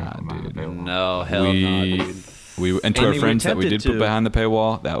know they're going to put me behind the paywall. No, hell no, dude. And to our we friends that we tempted did put to. behind the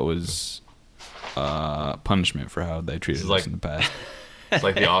paywall, that was punishment for how they treated This is us like- in the past. It's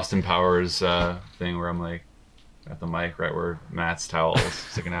like the Austin Powers thing where I'm like at the mic right where Matt's towel is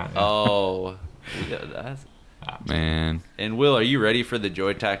sticking out. Oh, yeah, that's... Man. And Will, are you ready for the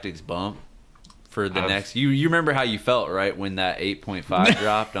Joy Tactics bump for the next? You remember how you felt, right, when that 8.5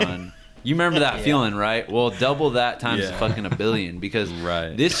 dropped on? You remember that feeling, right? Well, double that times fucking a billion because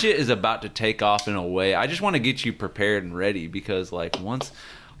this shit is about to take off in a way. I just want to get you prepared and ready because like once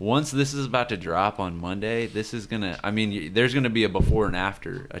this is about to drop on Monday, this is gonna. I mean, there's gonna be a before and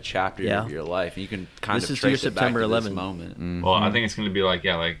after, a chapter of your life. You can kind This of is your trace it back September to this 11th. moment. Mm-hmm. Well, I think it's going to be like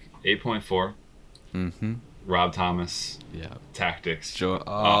 8.4. Mm-hmm. Rob Thomas. Yeah. Tactics.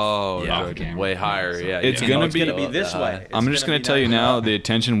 Yeah, camera. way higher. Yeah, It's you gonna can't be- go be up this that way. high. I'm just going to tell you now, the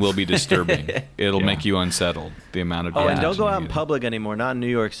attention will be disturbing. It'll Yeah. make you unsettled, the amount of Oh, and attention don't go you out in get. public anymore. Not in New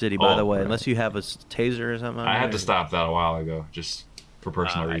York City, by Oh, the way, right. unless you have a taser or something. I had to stop that a while ago just for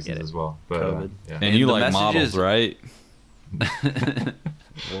personal I get reasons it. as well. But COVID. yeah. And you the like messages- models, right?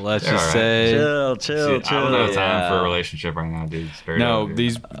 Well, let's They're just all right. say... Chill, See, chill, I don't chill. have time for a relationship right now, dude. It's very No, early.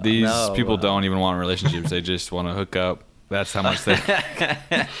 these No, people don't even want relationships. They just want to hook up. That's how much they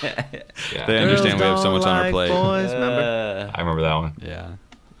Yeah. they understand we have so Girls much on our don't plate. like boys, remember? I remember that one. Yeah.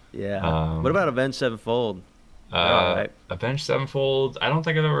 Yeah. What about Avenged Sevenfold? Avenged Sevenfold. I don't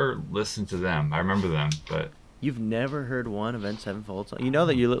think I've ever listened to them. I remember them, but You've never heard one Avenged Sevenfold song? You know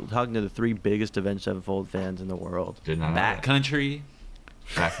that you're talking to the 3 biggest Avenged Sevenfold fans in the world. did not know that. Backcountry.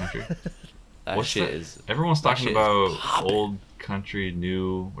 Backcountry. That What's shit that? is. Everyone's that talking shit is about poppin'. old country,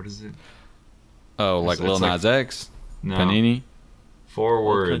 new. What is it? Oh, like It's Lil like- Nas X? No. Panini? 4 Old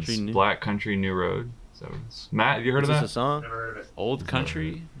words. Country, New- Black Country, New Road. Is that what it is? Matt, have you heard Is of this that? a song? Never heard of it. Old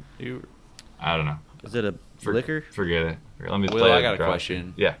country. You- I don't know. Is it a liquor? Forget it. Let me Will, play I it got a drop.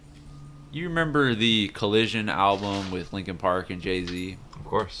 question. Yeah, You remember the Collision album with Linkin Park and Jay-Z? of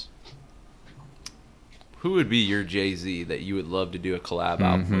course. Who would be your Jay-Z that you would love to do a collab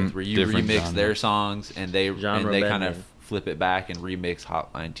album Mhm. with, where you Different remix genre. their songs and they Genre kind of bending. flip it back and remix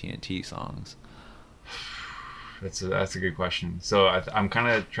Hotline TNT songs? That's a good question. So I'm kind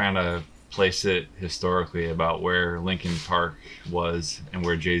of trying to place it historically about where Linkin Park was and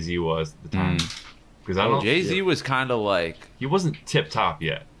where Jay-Z was at the time. Because I don't. Jay-Z was kind of like, He wasn't tip top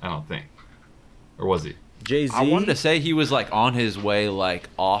yet. I don't think. Or was he? Jay-Z? I wanted to say he was like on his way, like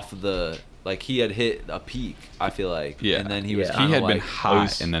off the, like he had hit a peak. I feel like, Yeah. and then he was Yeah. kind He of had like, been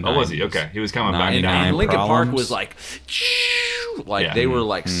hot in the 90s. Oh, was he? Okay. He was coming back and, down. and Linkin Park Problems. was like Yeah. they were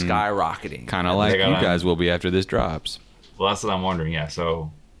like skyrocketing. Kind of And like they got you on- guys will be after this drops. Well, that's what I'm wondering. Yeah.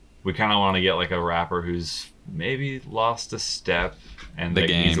 So we kind of want to get like a rapper who's maybe lost a step and The like,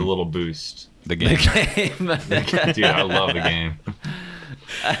 needs a Game. little boost. The game. Dude, I love the game.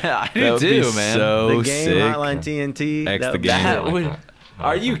 I That do would too, be man. so The Game, sick. Hotline TNT. X that- the Game. That like would. that.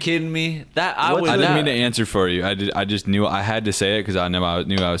 Are you kidding me? That I What's would. I didn't mean not- to answer for you. I just knew I had to say it because I knew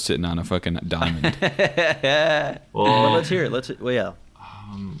I was sitting on a fucking diamond. Well, Well, let's hear it. Well, yeah.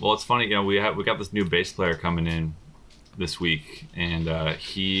 well, it's funny. You know, we got this new bass player coming in this week, and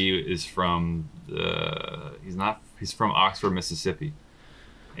he is from he's from Oxford, Mississippi,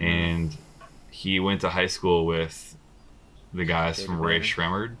 and he went to high school with the guys from Ray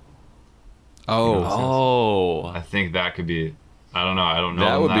Shremmerd. Oh, Oh, I think that could be. I don't know. I don't know.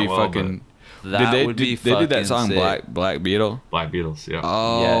 that him would be well, fucking. That would be they did that fucking song sick. Black Beetle? Black Beatles, yeah.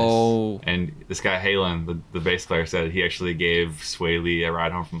 Oh. And this guy Halen, the bass player, said he actually gave Sway Lee a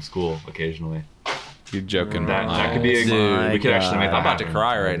ride home from school occasionally. You're joking. That could be a Dude, we could actually make that I'm about to happen.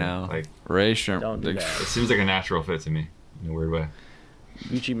 cry right now. Like, Ray Shrimp. Don't do that. it seems like a natural fit to me in a weird way.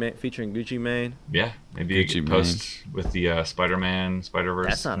 Gucci Mane featuring Gucci Mane. Yeah, maybe Gucci you could post with the Spider-Man, Spider-Verse.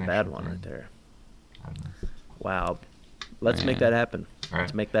 That's not a bad one right there. Wow. Let's make that happen. All right.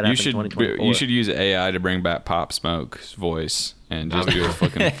 Let's make that happen. 2024. You should use AI to bring back Pop Smoke's voice and just do a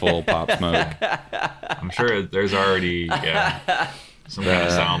fucking full Pop Smoke. I'm sure there's already some kind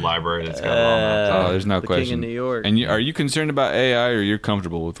of sound library that's got it all mapped out. Oh, there's no the question. King of New York. And are you concerned about AI, or you're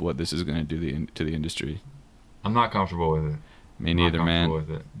comfortable with what this is going to do to the industry? I'm not comfortable with it. Me neither, man. With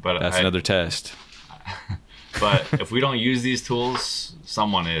it. But that's another test. But if we don't use these tools,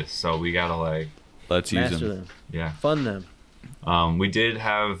 someone is. So we gotta let's use Master them. Yeah. Fund them. We did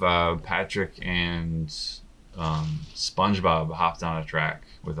have Patrick and SpongeBob hopped on a track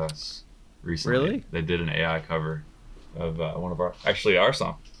with us recently. Really? They did an AI cover of one of our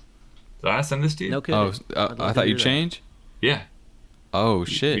song. Did I send this to you? No kidding. Oh, I thought you'd change? Yeah. Oh,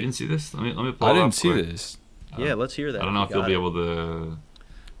 shit. You didn't see this? Let me pull it I up didn't see quick. this. Yeah, let's hear that. I don't know if you'll be able to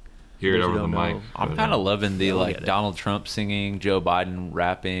hear it over the mic. I'm kind of loving the Donald Trump singing, Joe Biden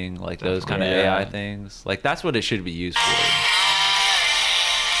rapping, like those kind of AI things. Like that's what it should be used for.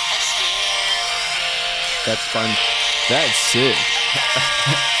 That's fun. That's sick.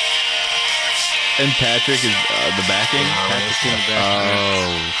 And Patrick is the backing. Patrick's in the back.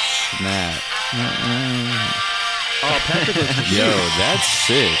 Oh snap! Oh, Patrick was Yo, that's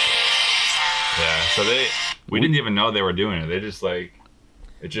sick. Yeah. So we didn't even know they were doing it. They just it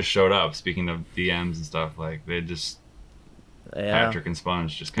just showed up. Speaking of DMs and stuff, they just Patrick and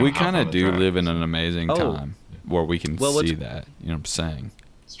Sponge just kind of. We kind of do live in an amazing time where we can see that. You know what I'm saying?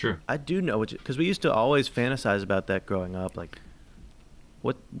 It's true. I do know because we used to always fantasize about that growing up. Like,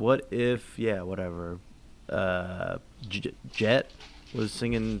 what if whatever, Jet was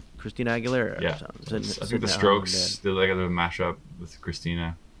singing Christina Aguilera or something. I think the Strokes did a mashup with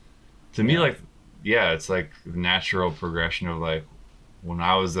Christina. To me, it's like the natural progression of when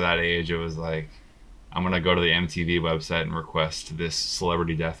I was that age, it was I'm gonna go to the MTV website and request this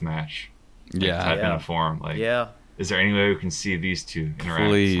celebrity death match. Type in a forum. Is there any way we can see these two interact?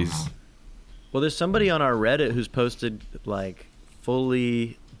 Please. Somehow? Well, there's somebody on our Reddit who's posted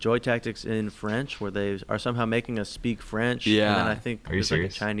fully Joy Tactics in French, where they are somehow making us speak French. Yeah. And then I think Are you there's a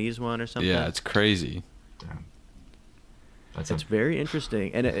serious? Chinese one or something. Yeah, it's crazy. Damn. It's very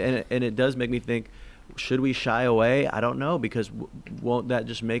interesting, and it does make me think: should we shy away? I don't know, because won't that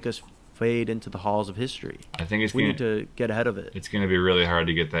just make us fade into the halls of history? I think we need to get ahead of it. It's going to be really hard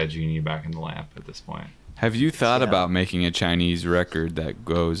to get that genie back in the lamp at this point. Have you thought about making a Chinese record that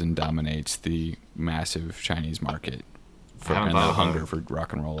goes and dominates the massive Chinese market and the hunger for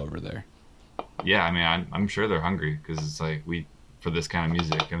rock and roll over there? Yeah, I mean, I'm sure they're hungry because it's for this kind of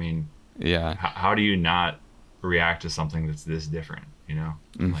music. I mean, yeah. How do you not react to something that's this different? You know,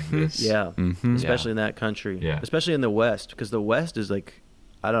 like this. Yeah, especially in that country. Yeah, especially in the West, because the West is I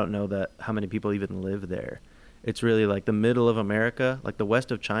don't know how many people even live there. It's really the middle of America, the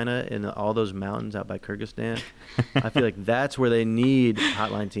west of China and all those mountains out by Kyrgyzstan. I feel like that's where they need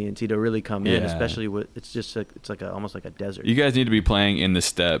Hotline TNT to really come in, especially with it's almost like a desert. You guys need to be playing in the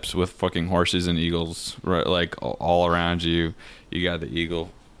steppes with fucking horses and eagles, right? All around you. You got the eagle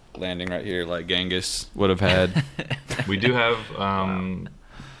landing right here, like Genghis would have had. We do have,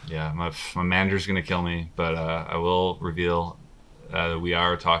 my manager's gonna kill me, but I will reveal. We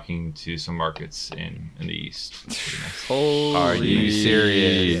are talking to some markets in the East. Are you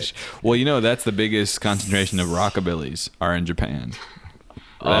serious? Well, that's the biggest concentration of rockabillys are in Japan.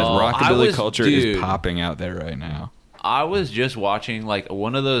 Rockabilly culture is popping out there right now. I was just watching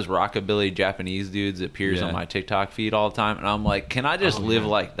one of those rockabilly Japanese dudes that appears on my TikTok feed all the time, and I'm like, can I just live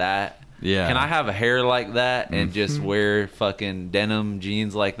like that? Yeah. Can I have a hair like that and just wear fucking denim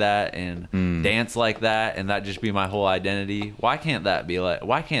jeans like that and dance like that and that just be my whole identity? Why can't that be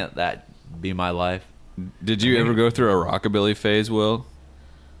my life? Did you ever go through a rockabilly phase, Will?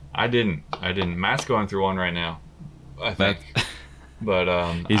 I didn't. Matt's going through one right now, I think. But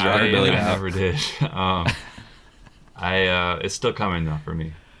he's rockabilly. I never did. It's still coming though for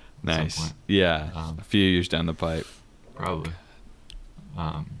me. Nice. Yeah. A few years down the pipe. Probably.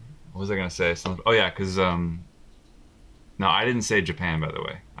 What was I gonna say? Because no, I didn't say Japan, by the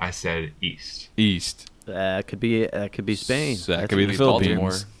way. I said East. East. That could be Spain. So that could be the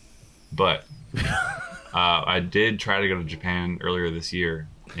Philippines. But I did try to go to Japan earlier this year,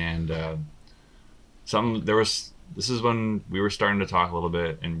 and there was this is when we were starting to talk a little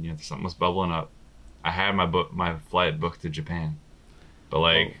bit, and something was bubbling up. I had my flight booked to Japan, but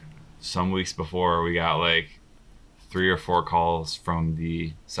like some weeks before, we got like 3 or 4 calls from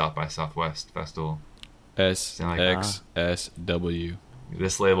the South by Southwest festival. SXSW.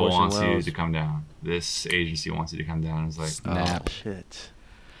 This label Orson wants you Welles. to come down. This agency wants you to come down. It's like, Snap. Shit.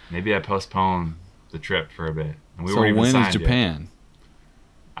 maybe I postpone the trip for a bit. And we So weren't even when signed is yet. Japan?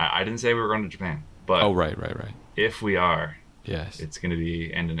 I didn't say we were going to Japan, but Oh, right. if we are, Yes. it's going to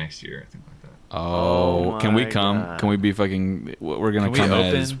be end of next year, I think, like that. Oh, Oh can we my come? God. Can we be fucking? We're gonna Can we come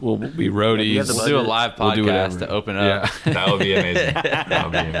open? as. We'll be roadies. you have the We'll do a live We'll do podcast whatever. to open up. Yeah. That would be amazing. That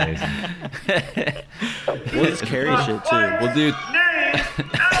would be amazing. We'll just carry shit too. We'll do.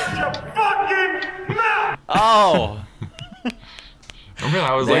 Oh, Remember,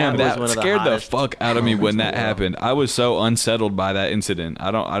 I was Damn, like, was that one of the scared the hottest fuck out of me when that in the world. happened. I was so unsettled by that incident. I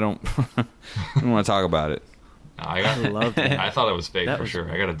don't I don't want to talk about it. I loved it. I thought it was fake That for was-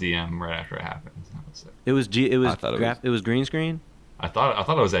 sure. I got a DM right after it happened. That was sick. It was I thought it was- green screen. I thought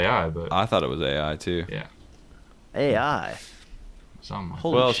it was AI, but I thought it was AI too. yeah, AI. something.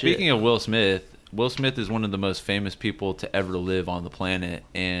 Holy well, shit. speaking of Will Smith is one of the most famous people to ever live on the planet,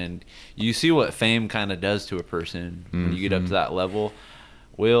 and you see what fame kind of does to a person when you get up to that level.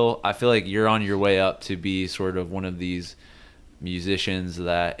 Will, I feel like you're on your way up to be sort of one of these musicians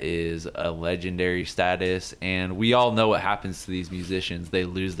that is a legendary status, and we all know what happens to these musicians. They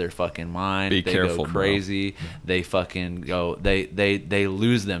lose their fucking mind. Be they careful, go bro. crazy. They fucking go. They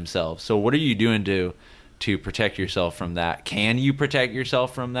lose themselves. So what are you doing to protect yourself from that? Can you protect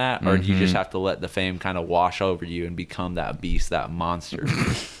yourself from that, or do you just have to let the fame kind of wash over you and become that beast, that monster?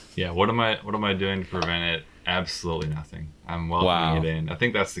 Yeah, what am I doing to prevent it? Absolutely nothing. I'm welcoming Wow. it in. I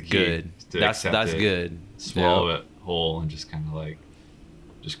think that's the key. Good. To That's accept it, good. Swallow it whole and just kind of like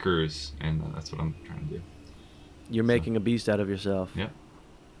just cruise, and that's what I'm trying to do. You're making a beast out of yourself. Yeah.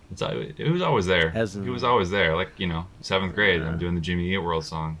 It was always there. As in- It was always there. Like, 7th grade, I'm doing the Jimmy Eat World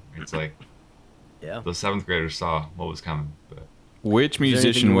song. It's like Yeah. the 7th graders saw what was coming. But Which there anything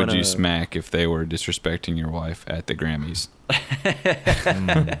musician you would wanna- you smack if they were disrespecting your wife at the Grammys?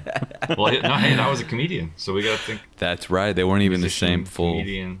 well, hey, that was a comedian, so we got to think. That's right. They weren't even the musician, same full.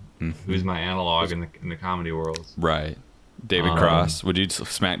 comedian. Who's my analog in the comedy world? Right. David Cross. Would you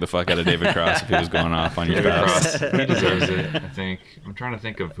smack the fuck out of David Cross if he was going off on your David spouse? Cross, he deserves it. I think. I'm trying to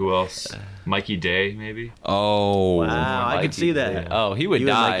think of who else. Mikey Day, maybe. Oh. Wow, I could see that. Oh, he would You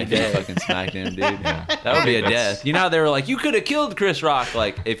and die Mikey if you Day. fucking smacked him, dude. Yeah. That would be a That's- death. You know how they were like, you could have killed Chris Rock.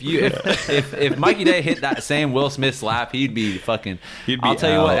 Like if Mikey Day hit that same Will Smith slap, he'd be fucking. He'd be I'll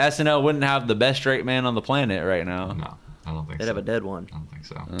tell you what, out. SNL wouldn't have the best straight man on the planet right now. No, I don't think They'd so. have a dead one. I don't think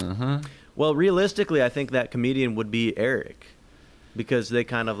so. Well, realistically, I think that comedian would be Eric, because they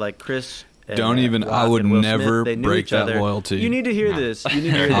kind of like Chris. And Don't even- Rock I would and Will never Smith, they knew break each that other. loyalty. You need to hear this. You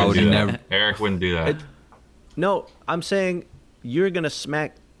need to hear Eric I this. would wouldn't do never- that. Eric wouldn't do that. No, I'm saying you're gonna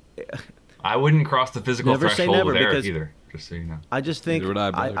smack. I wouldn't cross the physical Never say threshold never, with Eric because- either. Just so you know. I just think Neither would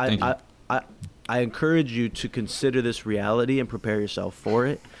I, brother. Thank you. I encourage you to consider this reality and prepare yourself for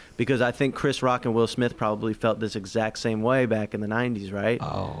it, because I think Chris Rock and Will Smith probably felt this exact same way back in the 90s, right?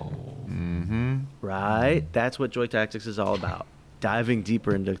 Oh. Right? That's what Joy Tactics is all about. Diving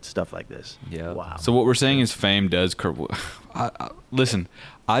deeper into stuff like this. Yeah. Wow. So what we're saying is fame does. Listen,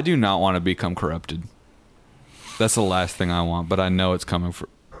 I do not want to become corrupted. That's the last thing I want, but I know it's coming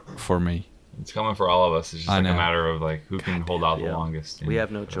for me. It's coming for all of us. It's just I like know. a matter of like who can hold out the Yeah. longest. you We know?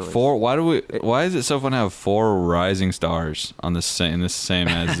 have no choice. Why is it so fun to have 4 rising stars on the same in the same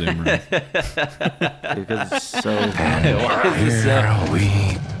as Zoom room? Because it's so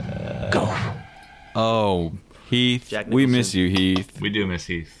Oh, Heath, Jack we Nicholson. miss you, Heath. We do miss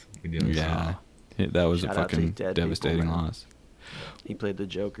Heath. We do miss Yeah, that was Shout a out to fucking dead devastating people, man. loss. He played the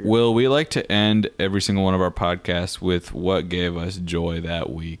Joker. Will, we like to end every single one of our podcasts with what gave us joy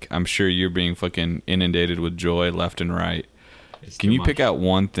that week. I'm sure you're being fucking inundated with joy left and right. It's Can too you much. pick out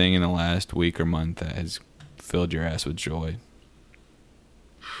one thing in the last week or month that has filled your ass with joy?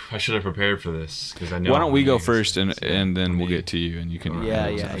 I should have prepared for this because I know. Why don't we I'm go gonna first and so and then we'll me. get to you and you can yeah,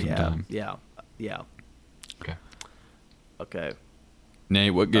 have yeah, some yeah, time. yeah. Okay. Okay.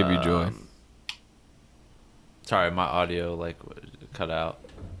 Nate, what gave you joy? Sorry, my audio cut out.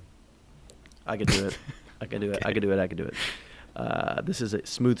 I could do it. I can do it. I can do it. I can do it. This is a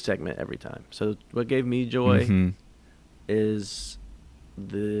smooth segment every time. So what gave me joy Mhm. is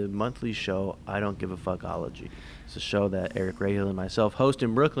the monthly show I Don't Give a Fuckology. It's a show that Eric Rahill and myself host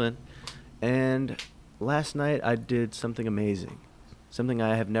in Brooklyn. And last night I did something amazing. Something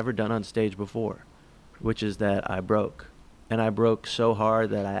I have never done on stage before, which is that I broke. And I broke so hard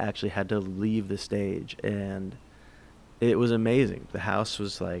that I actually had to leave the stage. And It was amazing. The house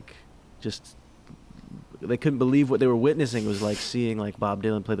was like, just, they couldn't believe what they were witnessing. It was like seeing like Bob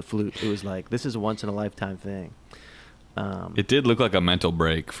Dylan play the flute. It was like, this is a once in a lifetime thing. It did look like a mental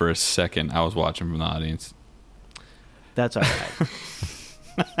break for a second. I was watching from the audience. That's all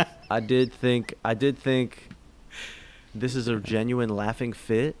right. I did think this is a genuine laughing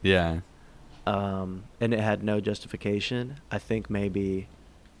fit. Yeah. And it had no justification. I think maybe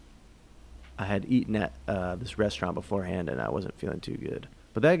I had eaten at this restaurant beforehand and I wasn't feeling too good.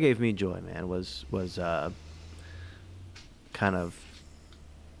 But that gave me joy, man. Was kind of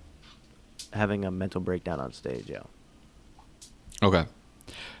having a mental breakdown on stage, yeah. Okay.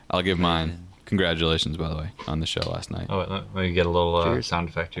 I'll give mine. Congratulations, by the way, on the show last night. Oh, wait, let me get a little sound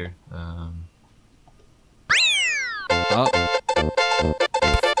effect here.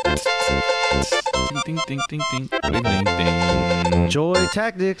 Ding, ding, ding, ding, ding, ding, ding. Joy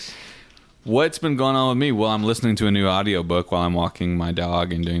Tactics. What's been going on with me? Well, I'm listening to a new audiobook while I'm walking my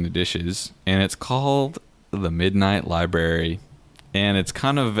dog and doing the dishes, and it's called The Midnight Library. And it's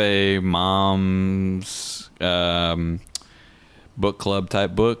kind of a mom's book club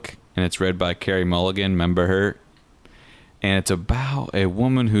type book, and it's read by Carrie Mulligan, remember her? And it's about a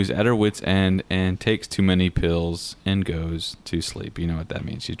woman who's at her wit's end and takes too many pills and goes to sleep. You know what that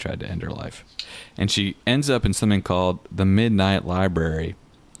means. She tried to end her life. And she ends up in something called the Midnight Library.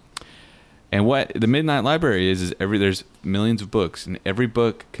 And what the Midnight Library is there's millions of books, and every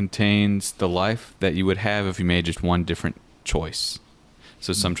book contains the life that you would have if you made just one different choice.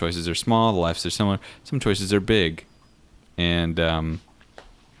 So some choices are small, the lives are similar. Some choices are big. And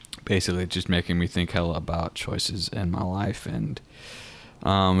basically it's just making me think hell about choices in my life, and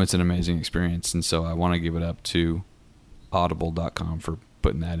it's an amazing experience. And so I want to give it up to audible.com for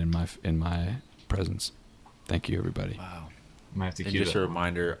putting that in my presence. Thank you, everybody. Wow. Might have to And cue just that. a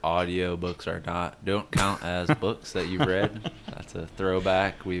reminder, audio books don't count as books that you've read. That's a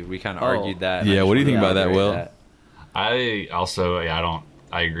throwback. We kind of argued that. Yeah, what do you think about that, Will? I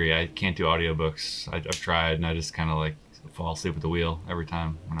agree. I can't do audiobooks. I've tried, and I just kind of like fall asleep at the wheel every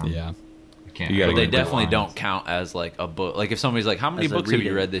time. When I can't. You gotta But they get definitely lines. don't count as like a book. Like if somebody's like, "How many As a books have you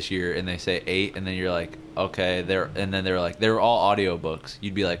reading. read this year?" and they say 8, and then you're like, "Okay," and then they're like, "They're all audiobooks."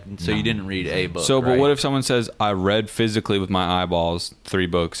 You'd be like, "So you didn't read a book?" So, but right? what if someone says, I read physically with my eyeballs 3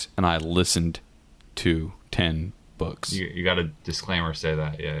 books, and I listened to 10 books? You got a disclaimer say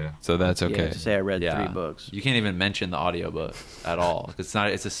that. Yeah. So that's okay. Yeah, to say I read Yeah. 3 books. You can't even mention the audiobook at all. It's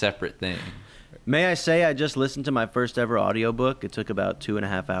a separate thing. May I say I just listened to my first ever audiobook. It took about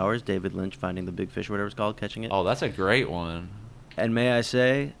 2.5 hours. David Lynch Finding the Big Fish, whatever it's called, catching it. Oh, that's a great one. And may I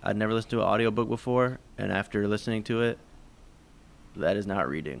say, I'd never listened to an audiobook before, and after listening to it, that is not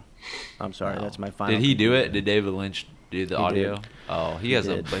reading. I'm sorry, No. that's my final. Did he do it? conclusion. Did David Lynch do the He audio? did. Oh, he has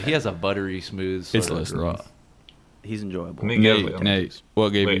did. he has a buttery smooth sort It's of listening. draw. He's enjoyable. Let me give- Nate, what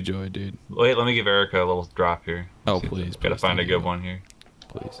gave you Wait. joy, dude? Wait, let me give Erica a little drop here. Oh, See if- please, Gotta please, find a thank you. good one here.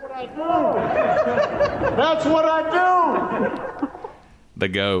 Please. That's what I do. The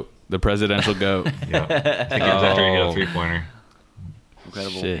GOAT. The presidential GOAT. Yeah. I think it was after he hit a Oh. 3-pointer.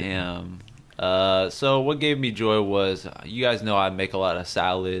 Incredible. Shit. Damn. So what gave me joy was, you guys know I make a lot of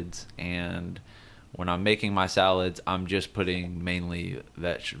salads, and when I'm making my salads, I'm just putting mainly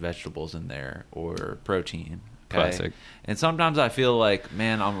vegetables in there or protein. Okay? Classic. And sometimes I feel like,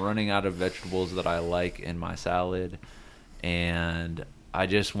 man, I'm running out of vegetables that I like in my salad, and I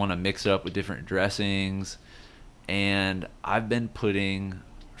just want to mix it up with different dressings. And I've been putting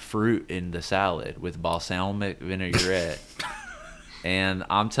fruit in the salad with balsamic vinaigrette. And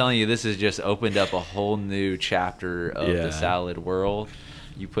I'm telling you, this has just opened up a whole new chapter of Yeah. the salad world.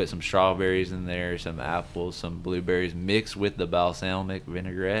 You put some strawberries in there, some apples, some blueberries, mixed with the balsamic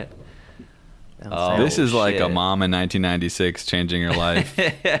vinaigrette. Oh, This is like a shit. mom in 1996 changing her life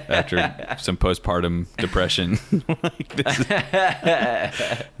after some postpartum depression. Like, this is,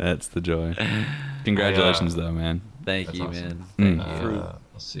 that's the joy. Congratulations, though, man. Thank That's you, awesome. man. Thank you.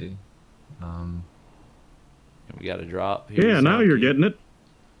 Let's see. We got a drop. Yeah, now you're getting it.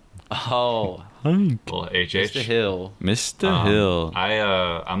 Oh, Little HH. Mr. Hill. Mr. Hill.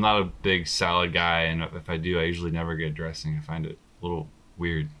 I'm not a big salad guy, and if I do, I usually never get dressing. I find it a little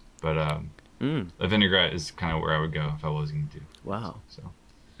weird, but a vinaigrette is kind of where I would go if I was going to do. Wow. So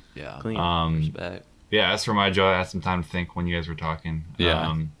Yeah. Clean. Respect. yeah, as for my joy, I had some time to think when you guys were talking.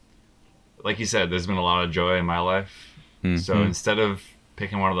 Yeah. Like you said, there's been a lot of joy in my life. So Mhm. instead of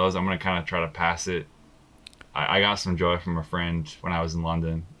picking one of those, I'm going to kind of try to pass it. I got some joy from a friend when I was in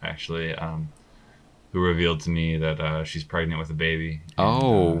London, actually, who revealed to me that she's pregnant with a baby.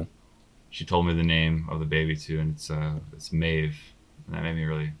 And, she told me the name of the baby too, and it's Maeve, and that made me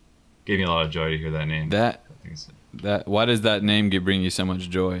really gave me a lot of joy to hear that name. Why does that name bring you so much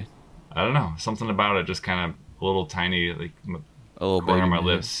joy? I don't know. Something about it just kind of a little tiny, like a little corner of my baby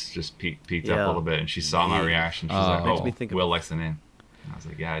lips just peaked up a little bit, and she saw my reaction. She's like, "Oh, Will likes the name." And I was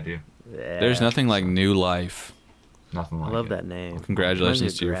like, "Yeah, I do." Yeah. There's nothing like new life. Nothing like I love it. that name.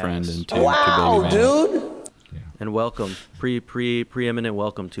 Congratulations to your friend and to Wow, baby man. dude. Yeah. And welcome, preeminent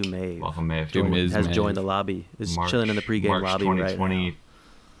welcome to Maeve. Welcome, Maeve. To Ms. Has Maeve. joined the lobby. Is chilling in the pregame March lobby right now.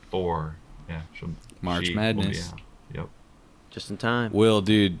 2024. Yeah. March Madness. Yep. Just in time. Will,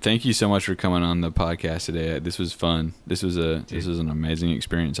 dude, thank you so much for coming on the podcast today. This was fun. This was an amazing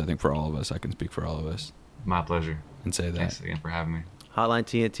experience, I think, for all of us. I can speak for all of us My pleasure. and say that. Thanks again for having me. Hotline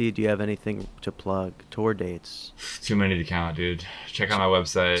TNT, do you have anything to plug? Tour dates? Too many to count, dude. Check out my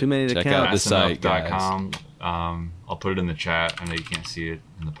website. Too many to Check count. out the site, guys. Fastenough.com. I'll put it in the chat. I know you can't see it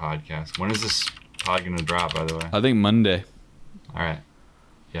in the podcast. When is this pod going to drop, by the way? I think Monday. All right.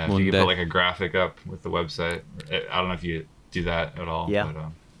 Yeah, if One you could day. put like a graphic up with the website. I don't know if you do that at all. Yeah. But,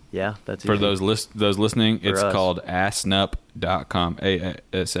 Yeah, that's For easy. those listening, For it's us. called assnup.com.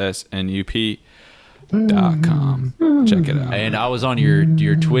 ASSNUP.com. Check it out. And I was on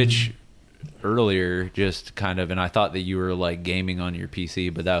your Twitch earlier, just kind of, and I thought that you were like gaming on your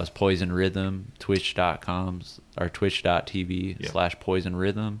PC, but that was Poison Rhythm, twitch.com or twitch.tv/Poison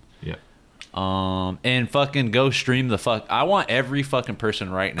Rhythm. yeah. And fucking go stream the fuck. I want every fucking person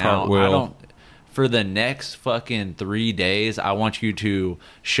right now. Cartwheel. I don't. For the next fucking 3 days, I want you to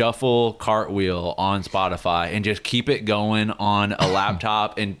shuffle Cartwheel on Spotify and just keep it going on a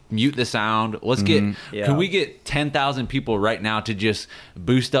laptop and mute the sound. Let's get. Yeah. Can we get 10,000 people right now to just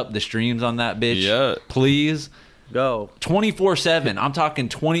boost up the streams on that bitch? Yeah. Please. Go. 24/7. I'm talking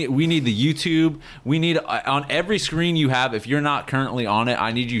 20. We need the YouTube. We need on every screen you have. If you're not currently on it,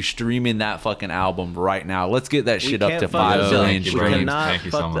 I need you streaming that fucking album right now. Let's get that shit up to 5 billion Thank you, We bro. streams. cannot Thank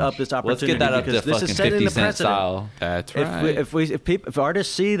you so fuck much. up this opportunity. Let's get that up to because this fucking is setting 50 the Cent precedent. style. That's right. If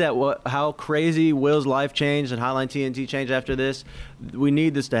artists see that how crazy Will's life changed and Hotline TNT changed after this, we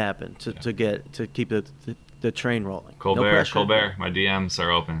need this to happen to keep the train rolling. No pressure. Colbert, my DMs are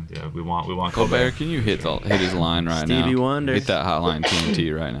open. Yeah, we want Colbert, Colbert. can you hit his line right now? Stevie Wonder. Hit that Hotline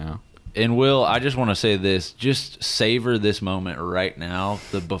TNT right now. And Will, I just want to say this: just savor this moment right now,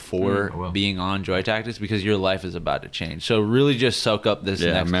 I before will. being on Joy Tactics, because your life is about to change. So really, just soak up this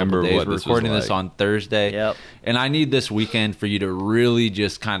Yeah, next remember couple days. what We're this was recording this like. on Thursday, Yep. and I need this weekend for you to really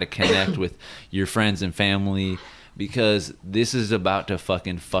just kind of connect with your friends and family, because this is about to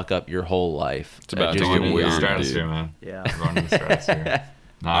fucking fuck up your whole life. It's about to Just get be weird, honest. Stratosphere, dude. man. Yeah. We're going to the stratosphere.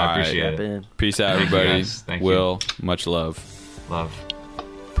 No, I All right. appreciate Strap it. in. Peace out, Thank you, everybody. guys. Thank you. Will, much love. Love.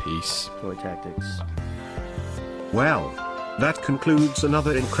 Peace. Joy Tactics. Well, that concludes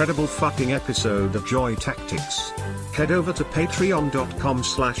another incredible fucking episode of Joy Tactics. Head over to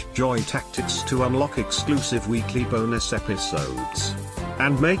patreon.com/joytactics to unlock exclusive weekly bonus episodes.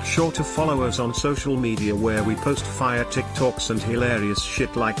 And make sure to follow us on social media where we post fire TikToks and hilarious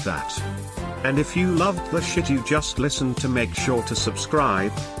shit like that. And if you loved the shit you just listened to, make sure to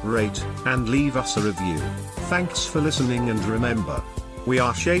subscribe, rate, and leave us a review. Thanks for listening, and remember, we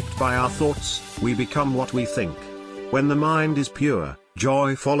are shaped by our thoughts, we become what we think. When the mind is pure,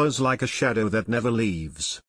 joy follows like a shadow that never leaves.